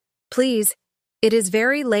men. "Please, it is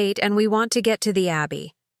very late and we want to get to the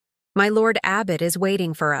abbey. My Lord Abbot is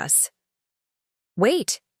waiting for us."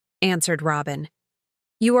 "Wait," answered Robin.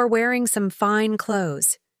 "You are wearing some fine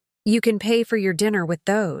clothes. You can pay for your dinner with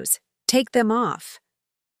those. Take them off."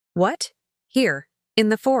 "What? Here, in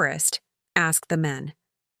the forest?" asked the men.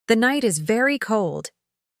 "The night is very cold."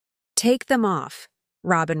 "Take them off,"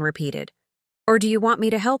 Robin repeated. "Or do you want me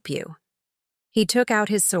to help you?" He took out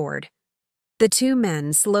his sword. The two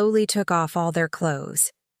men slowly took off all their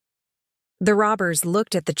clothes. The robbers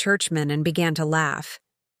looked at the churchmen and began to laugh.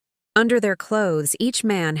 Under their clothes, each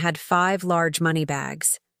man had 5 large money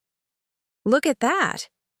bags. "Look at that,"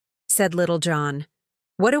 said Little John.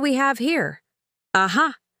 "What do we have here?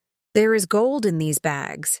 Aha! There is gold in these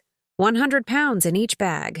bags, 100 pounds in each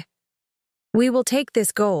bag." "We will take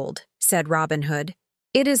this gold," said Robin Hood.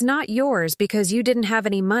 "It is not yours because you didn't have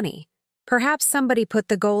any money. Perhaps somebody put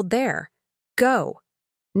the gold there. Go,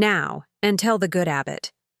 now, and tell the good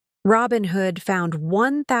abbot." Robin Hood found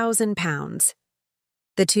 1,000 pounds.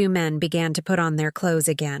 The two men began to put on their clothes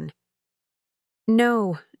again.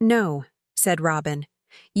 "No, no," said Robin.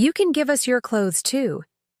 "You can give us your clothes too,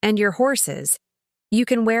 and your horses. You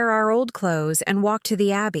can wear our old clothes and walk to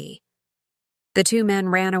the abbey." The two men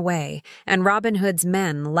ran away, and Robin Hood's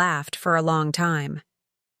men laughed for a long time.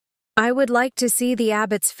 "I would like to see the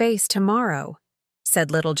abbot's face tomorrow,"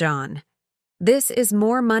 said Little John. "This is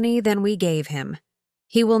more money than we gave him.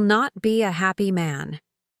 He will not be a happy man."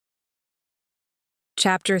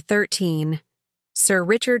 Chapter 13. Sir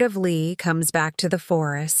Richard of Lee comes back to the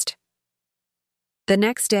forest. The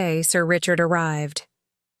next day Sir Richard arrived.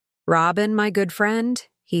 "Robin, my good friend,"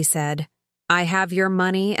 he said, "I have your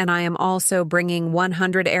money, and I am also bringing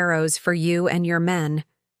 100 arrows for you and your men.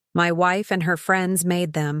 My wife and her friends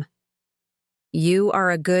made them." "You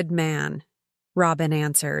are a good man," Robin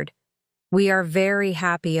answered. "We are very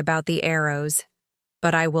happy about the arrows,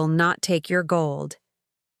 but I will not take your gold.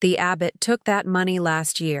 The abbot took that money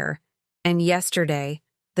last year, and yesterday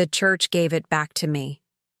the church gave it back to me."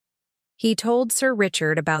 He told Sir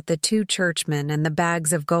Richard about the 2 churchmen and the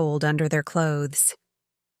bags of gold under their clothes.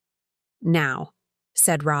 "Now,"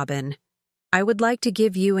 said Robin, "I would like to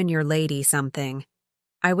give you and your lady something.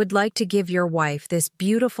 I would like to give your wife this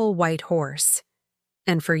beautiful white horse,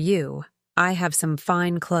 and for you, I have some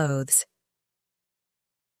fine clothes."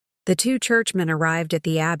 The 2 churchmen arrived at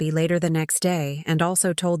the abbey later the next day and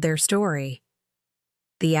also told their story.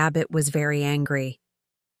 The abbot was very angry.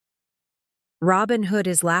 "Robin Hood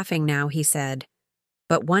is laughing now," he said,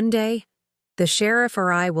 "but one day the sheriff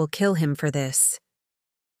or I will kill him for this."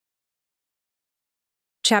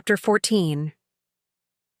 Chapter 14.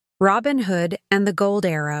 Robin Hood and the Gold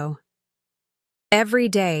Arrow. Every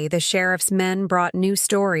day the sheriff's men brought new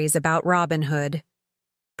stories about Robin Hood.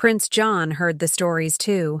 Prince John heard the stories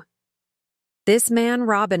too. "This man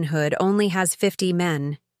Robin Hood only has 50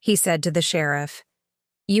 men, he said to the sheriff.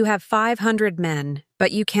 "You have 500 men,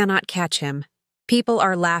 but you cannot catch him. People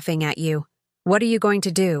are laughing at you. What are you going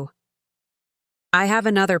to do?" "I have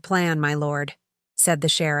another plan, my lord," said the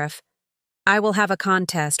sheriff. "I will have a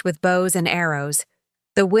contest with bows and arrows.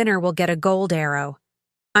 The winner will get a gold arrow.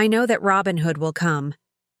 I know that Robin Hood will come.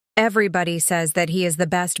 Everybody says that he is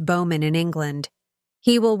the best bowman in England.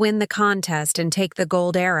 He will win the contest and take the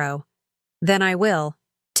gold arrow. Then I will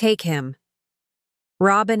take him."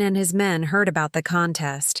 Robin and his men heard about the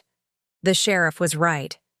contest. The sheriff was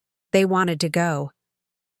right. They wanted to go.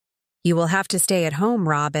 "You will have to stay at home,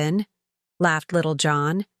 Robin," laughed Little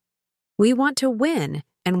John. "We want to win,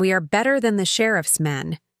 and we are better than the sheriff's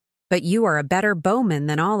men, but you are a better bowman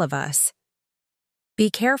than all of us." "Be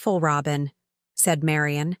careful, Robin," said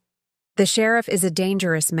Marian. "The sheriff is a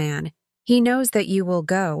dangerous man. He knows that you will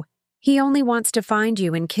go. He only wants to find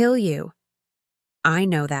you and kill you." "I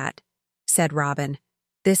know that," said Robin.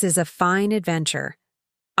 "This is a fine adventure.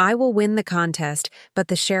 I will win the contest, but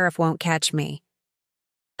the sheriff won't catch me."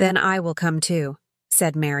 "Then I will come too,"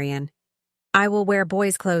 said Marian. "I will wear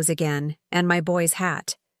boy's clothes again, and my boy's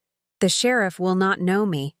hat. The sheriff will not know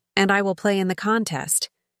me, and I will play in the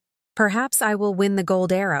contest. Perhaps I will win the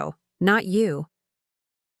gold arrow, not you."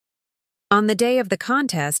 On the day of the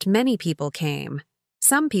contest, many people came.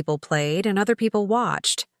 Some people played and other people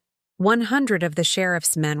watched. 100 of the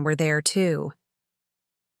sheriff's men were there too.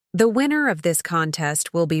 "The winner of this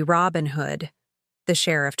contest will be Robin Hood," the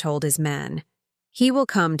sheriff told his men. "He will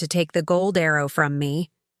come to take the gold arrow from me.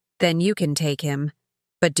 Then you can take him,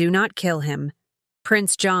 but do not kill him.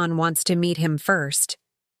 Prince John wants to meet him first."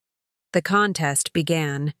 The contest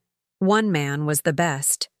began. One man was the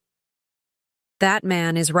best. "That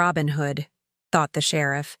man is Robin Hood," thought the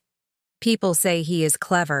sheriff. "People say he is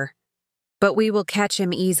clever, but we will catch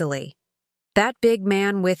him easily. That big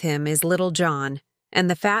man with him is Little John, and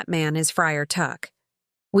the fat man is Friar Tuck.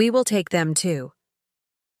 We will take them too.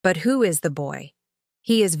 But who is the boy?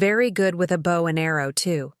 He is very good with a bow and arrow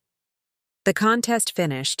too." The contest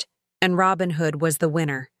finished, and Robin Hood was the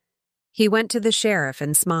winner. He went to the sheriff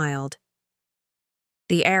and smiled.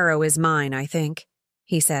 "The arrow is mine, I think,"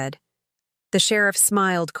 he said. The sheriff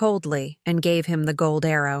smiled coldly and gave him the gold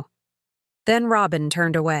arrow. Then Robin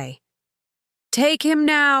turned away. "Take him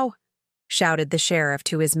now!" shouted the sheriff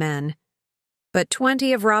to his men. But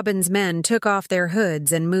 20 of Robin's men took off their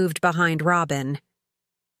hoods and moved behind Robin.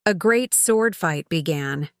 A great sword fight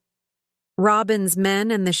began. Robin's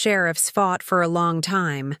men and the sheriffs fought for a long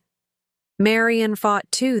time. Marian fought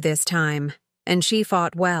too this time, and she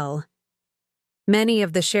fought well. Many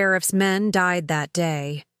of the sheriff's men died that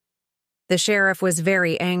day. The sheriff was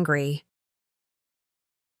very angry.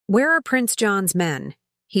 "Where are Prince John's men?"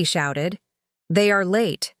 he shouted. "They are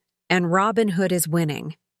late, and Robin Hood is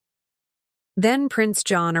winning." Then Prince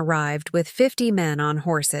John arrived with 50 men on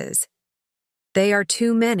horses. "They are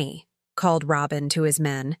too many," called Robin to his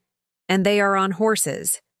men, "and they are on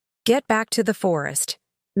horses. Get back to the forest.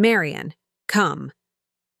 Marian, come."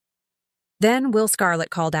 Then Will Scarlet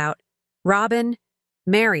called out, "Robin,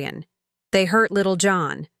 Marian, they hurt Little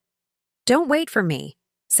John." "Don't wait for me,"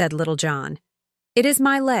 said Little John. "It is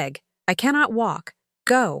my leg. I cannot walk.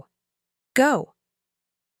 Go. Go."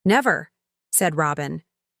 "Never," said Robin.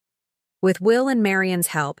 With Will and Marian's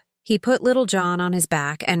help, he put Little John on his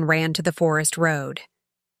back and ran to the forest road.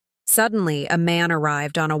 Suddenly, a man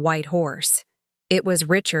arrived on a white horse. It was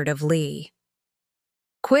Richard of Lee.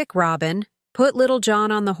 "Quick, Robin, put Little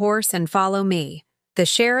John on the horse and follow me. The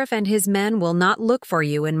sheriff and his men will not look for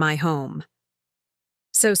you in my home."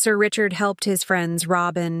 So Sir Richard helped his friends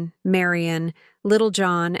Robin, Marian, Little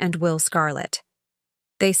John, and Will Scarlet.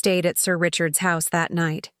 They stayed at Sir Richard's house that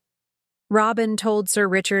night. Robin told Sir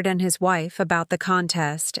Richard and his wife about the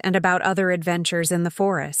contest and about other adventures in the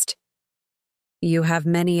forest. "You have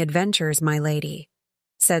many adventures, my lady,"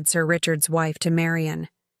 said Sir Richard's wife to Marian,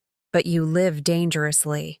 "but you live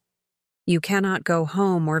dangerously. You cannot go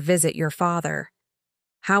home or visit your father.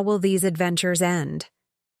 How will these adventures end?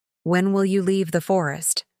 When will you leave the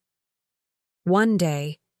forest?" "One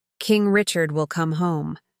day, King Richard will come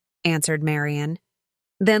home," answered Marian.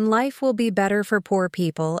 "Then life will be better for poor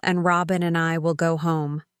people, and Robin and I will go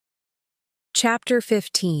home." Chapter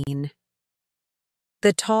 15.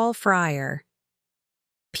 The Tall Friar.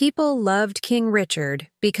 People loved King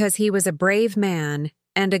Richard because he was a brave man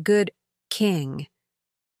and a good king.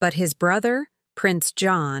 But his brother, Prince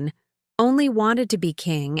John, only wanted to be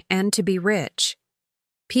king and to be rich.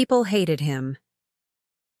 People hated him.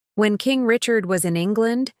 When King Richard was in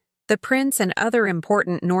England, the prince and other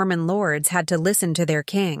important Norman lords had to listen to their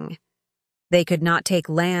king. They could not take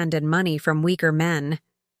land and money from weaker men.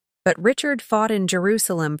 But Richard fought in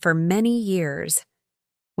Jerusalem for many years.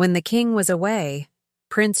 When the king was away,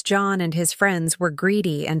 Prince John and his friends were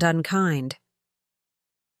greedy and unkind.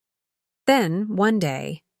 Then, one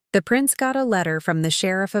day, the prince got a letter from the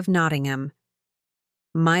sheriff of Nottingham.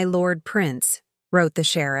 "My lord prince," wrote the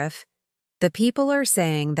sheriff, "the people are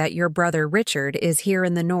saying that your brother Richard is here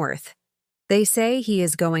in the north. They say he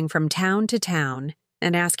is going from town to town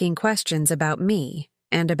and asking questions about me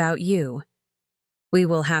and about you. We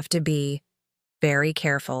will have to be very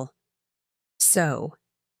careful." So,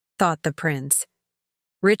 thought the prince,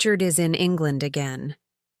 Richard is in England again.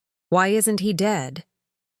 Why isn't he dead?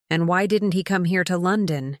 And why didn't he come here to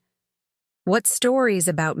London? What stories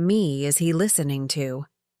about me is he listening to?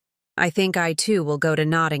 I think I too will go to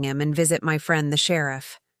Nottingham and visit my friend the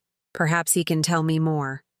sheriff. Perhaps he can tell me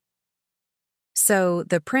more. So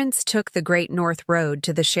the prince took the Great North Road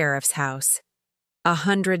to the sheriff's house.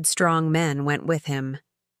 100 strong men went with him.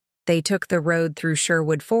 They took the road through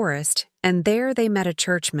Sherwood Forest, and there they met a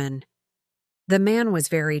churchman. The man was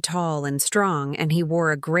very tall and strong, and he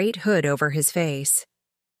wore a great hood over his face.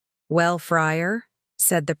 "Well, friar,"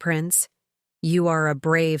 said the prince, "you are a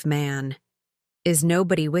brave man. Is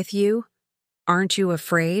nobody with you? Aren't you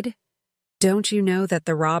afraid? Don't you know that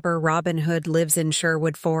the robber Robin Hood lives in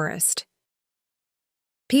Sherwood Forest?"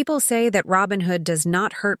 "People say that Robin Hood does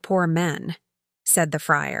not hurt poor men," said the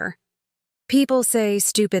friar. "People say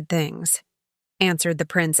stupid things," answered the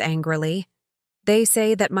prince angrily. "They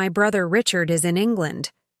say that my brother Richard is in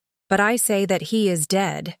England, but I say that he is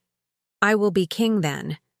dead. I will be king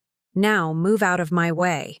then. Now move out of my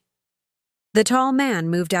way." The tall man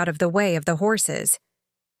moved out of the way of the horses.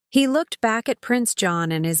 He looked back at Prince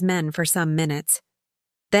John and his men for some minutes.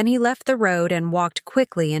 Then he left the road and walked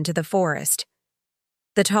quickly into the forest.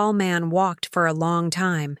 The tall man walked for a long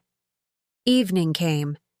time. Evening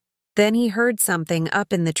came. Then he heard something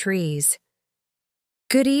up in the trees.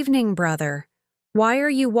 "Good evening, brother. Why are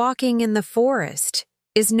you walking in the forest?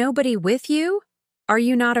 Is nobody with you? Are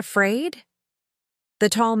you not afraid?" The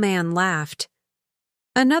tall man laughed.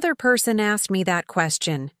 "Another person asked me that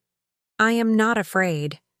question. I am not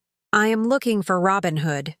afraid. I am looking for Robin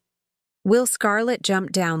Hood." Will Scarlet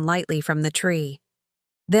jumped down lightly from the tree.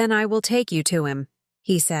 "Then I will take you to him,"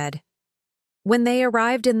 he said. When they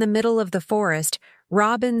arrived in the middle of the forest,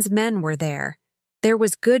 Robin's men were there. There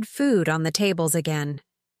was good food on the tables again.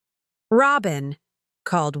 "Robin,"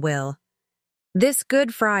 called Will, "this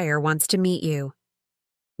good friar wants to meet you."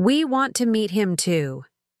 "We want to meet him too,"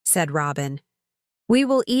 said Robin. "We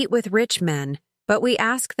will eat with rich men, but we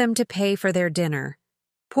ask them to pay for their dinner.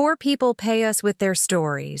 Poor people pay us with their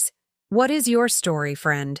stories. What is your story,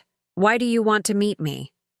 friend? Why do you want to meet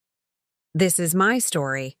me?" "This is my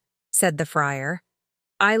story," said the friar.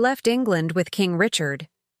 "I left England with King Richard.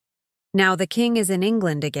 Now the king is in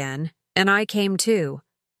England again, and I came too.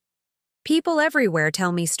 People everywhere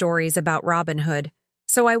tell me stories about Robin Hood,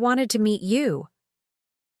 so I wanted to meet you."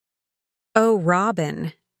 "Oh,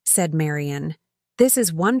 Robin," said Marian, "this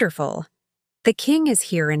is wonderful. The king is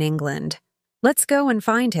here in England. Let's go and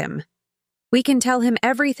find him. We can tell him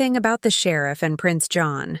everything about the sheriff and Prince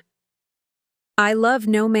John." "I love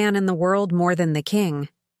no man in the world more than the king,"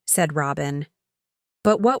 said Robin.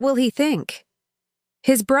 "But what will he think?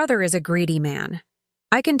 His brother is a greedy man.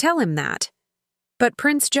 I can tell him that. But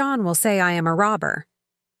Prince John will say I am a robber.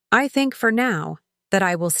 I think for now that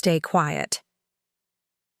I will stay quiet."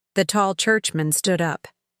 The tall churchman stood up.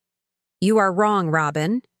 "You are wrong,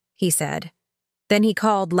 Robin," he said. Then he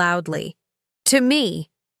called loudly, "To me!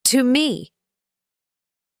 To me!"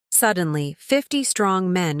 Suddenly, 50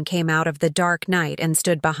 strong men came out of the dark night and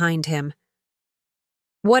stood behind him.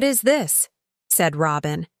 "What is this?" said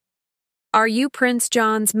Robin. "Are you Prince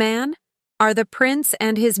John's man? Are the prince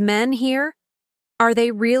and his men here? Are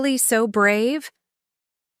they really so brave?"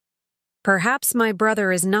 "Perhaps my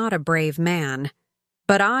brother is not a brave man,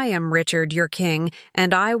 but I am Richard, your king,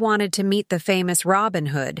 and I wanted to meet the famous Robin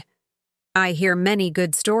Hood. I hear many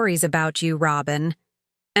good stories about you, Robin,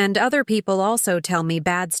 and other people also tell me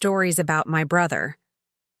bad stories about my brother.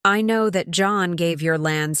 I know that John gave your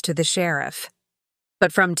lands to the sheriff.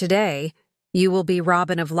 But from today, you will be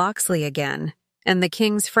Robin of Locksley again, and the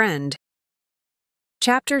king's friend."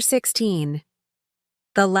 Chapter 16.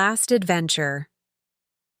 The Last Adventure.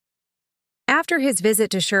 After his visit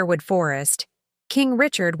to Sherwood Forest, King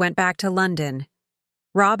Richard went back to London.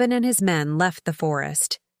 Robin and his men left the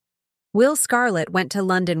forest. Will Scarlet went to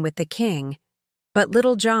London with the king, but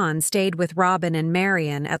Little John stayed with Robin and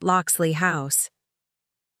Marian at Locksley House.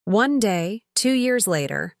 One day, 2 years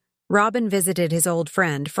later, Robin visited his old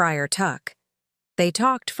friend Friar Tuck. They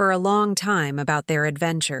talked for a long time about their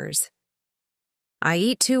adventures. "I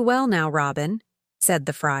eat too well now, Robin," said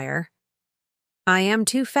the friar. "I am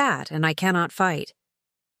too fat and I cannot fight.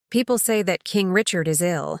 People say that King Richard is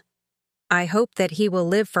ill. I hope that he will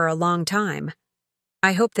live for a long time.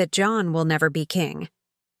 I hope that John will never be king.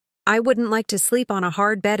 I wouldn't like to sleep on a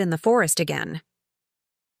hard bed in the forest again."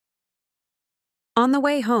 On the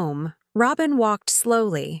way home, Robin walked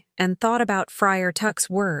slowly and thought about Friar Tuck's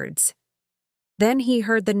words. Then he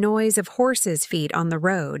heard the noise of horses' feet on the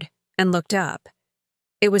road and looked up.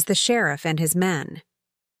 It was the sheriff and his men.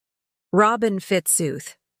 "Robin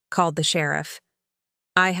Fitzooth," called the sheriff,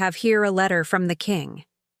 "I have here a letter from the king.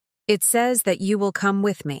 It says that you will come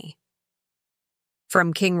with me."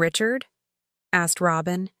 "From King Richard?" asked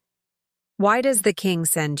Robin. "Why does the king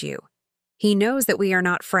send you? He knows that we are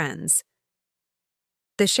not friends."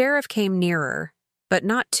 The sheriff came nearer, but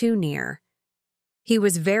not too near. He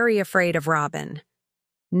was very afraid of Robin.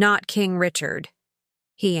 "Not King Richard,"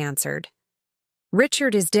 he answered.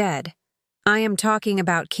 "Richard is dead. I am talking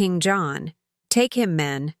about King John. Take him,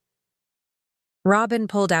 men." Robin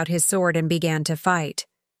pulled out his sword and began to fight.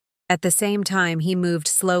 At the same time, he moved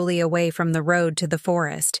slowly away from the road to the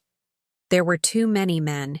forest. There were too many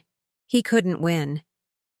men. He couldn't win.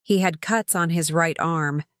 He had cuts on his right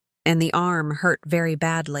arm, and the arm hurt very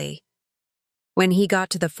badly. When he got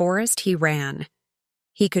to the forest, he ran.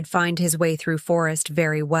 He could find his way through forest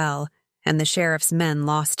very well, and the sheriff's men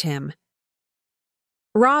lost him.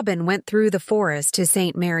 Robin went through the forest to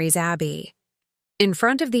St. Mary's Abbey. In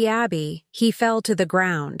front of the abbey, he fell to the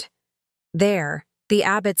ground. There, the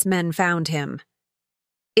abbot's men found him.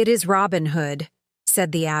 "It is Robin Hood,"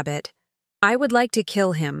 said the abbot. "I would like to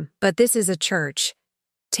kill him, but this is a church.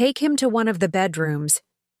 Take him to one of the bedrooms.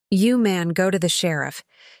 You, man, go to the sheriff.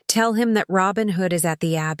 Tell him that Robin Hood is at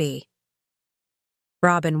the abbey."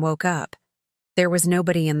 Robin woke up. There was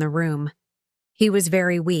nobody in the room. He was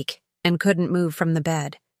very weak and couldn't move from the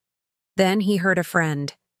bed. Then he heard a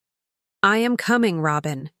friend. "I am coming,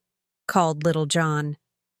 Robin," called Little John.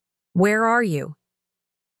 "Where are you?"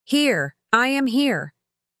 "Here, I am here,"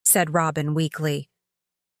 said Robin weakly.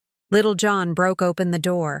 Little John broke open the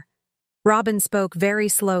door. Robin spoke very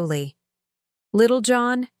slowly. "Little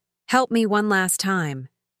John, help me one last time.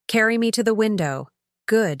 Carry me to the window.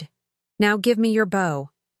 Good. Now give me your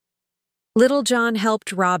bow." Little John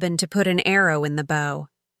helped Robin to put an arrow in the bow.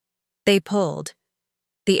 They pulled.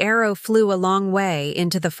 The arrow flew a long way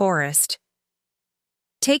into the forest.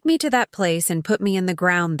 "Take me to that place and put me in the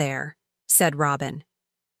ground there," said Robin.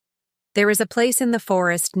 "There is a place in the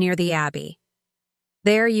forest near the abbey.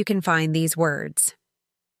 There you can find these words.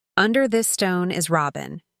 Under this stone is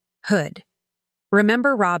Robin Hood.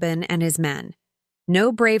 Remember Robin and his men.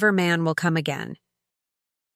 No braver man will come again.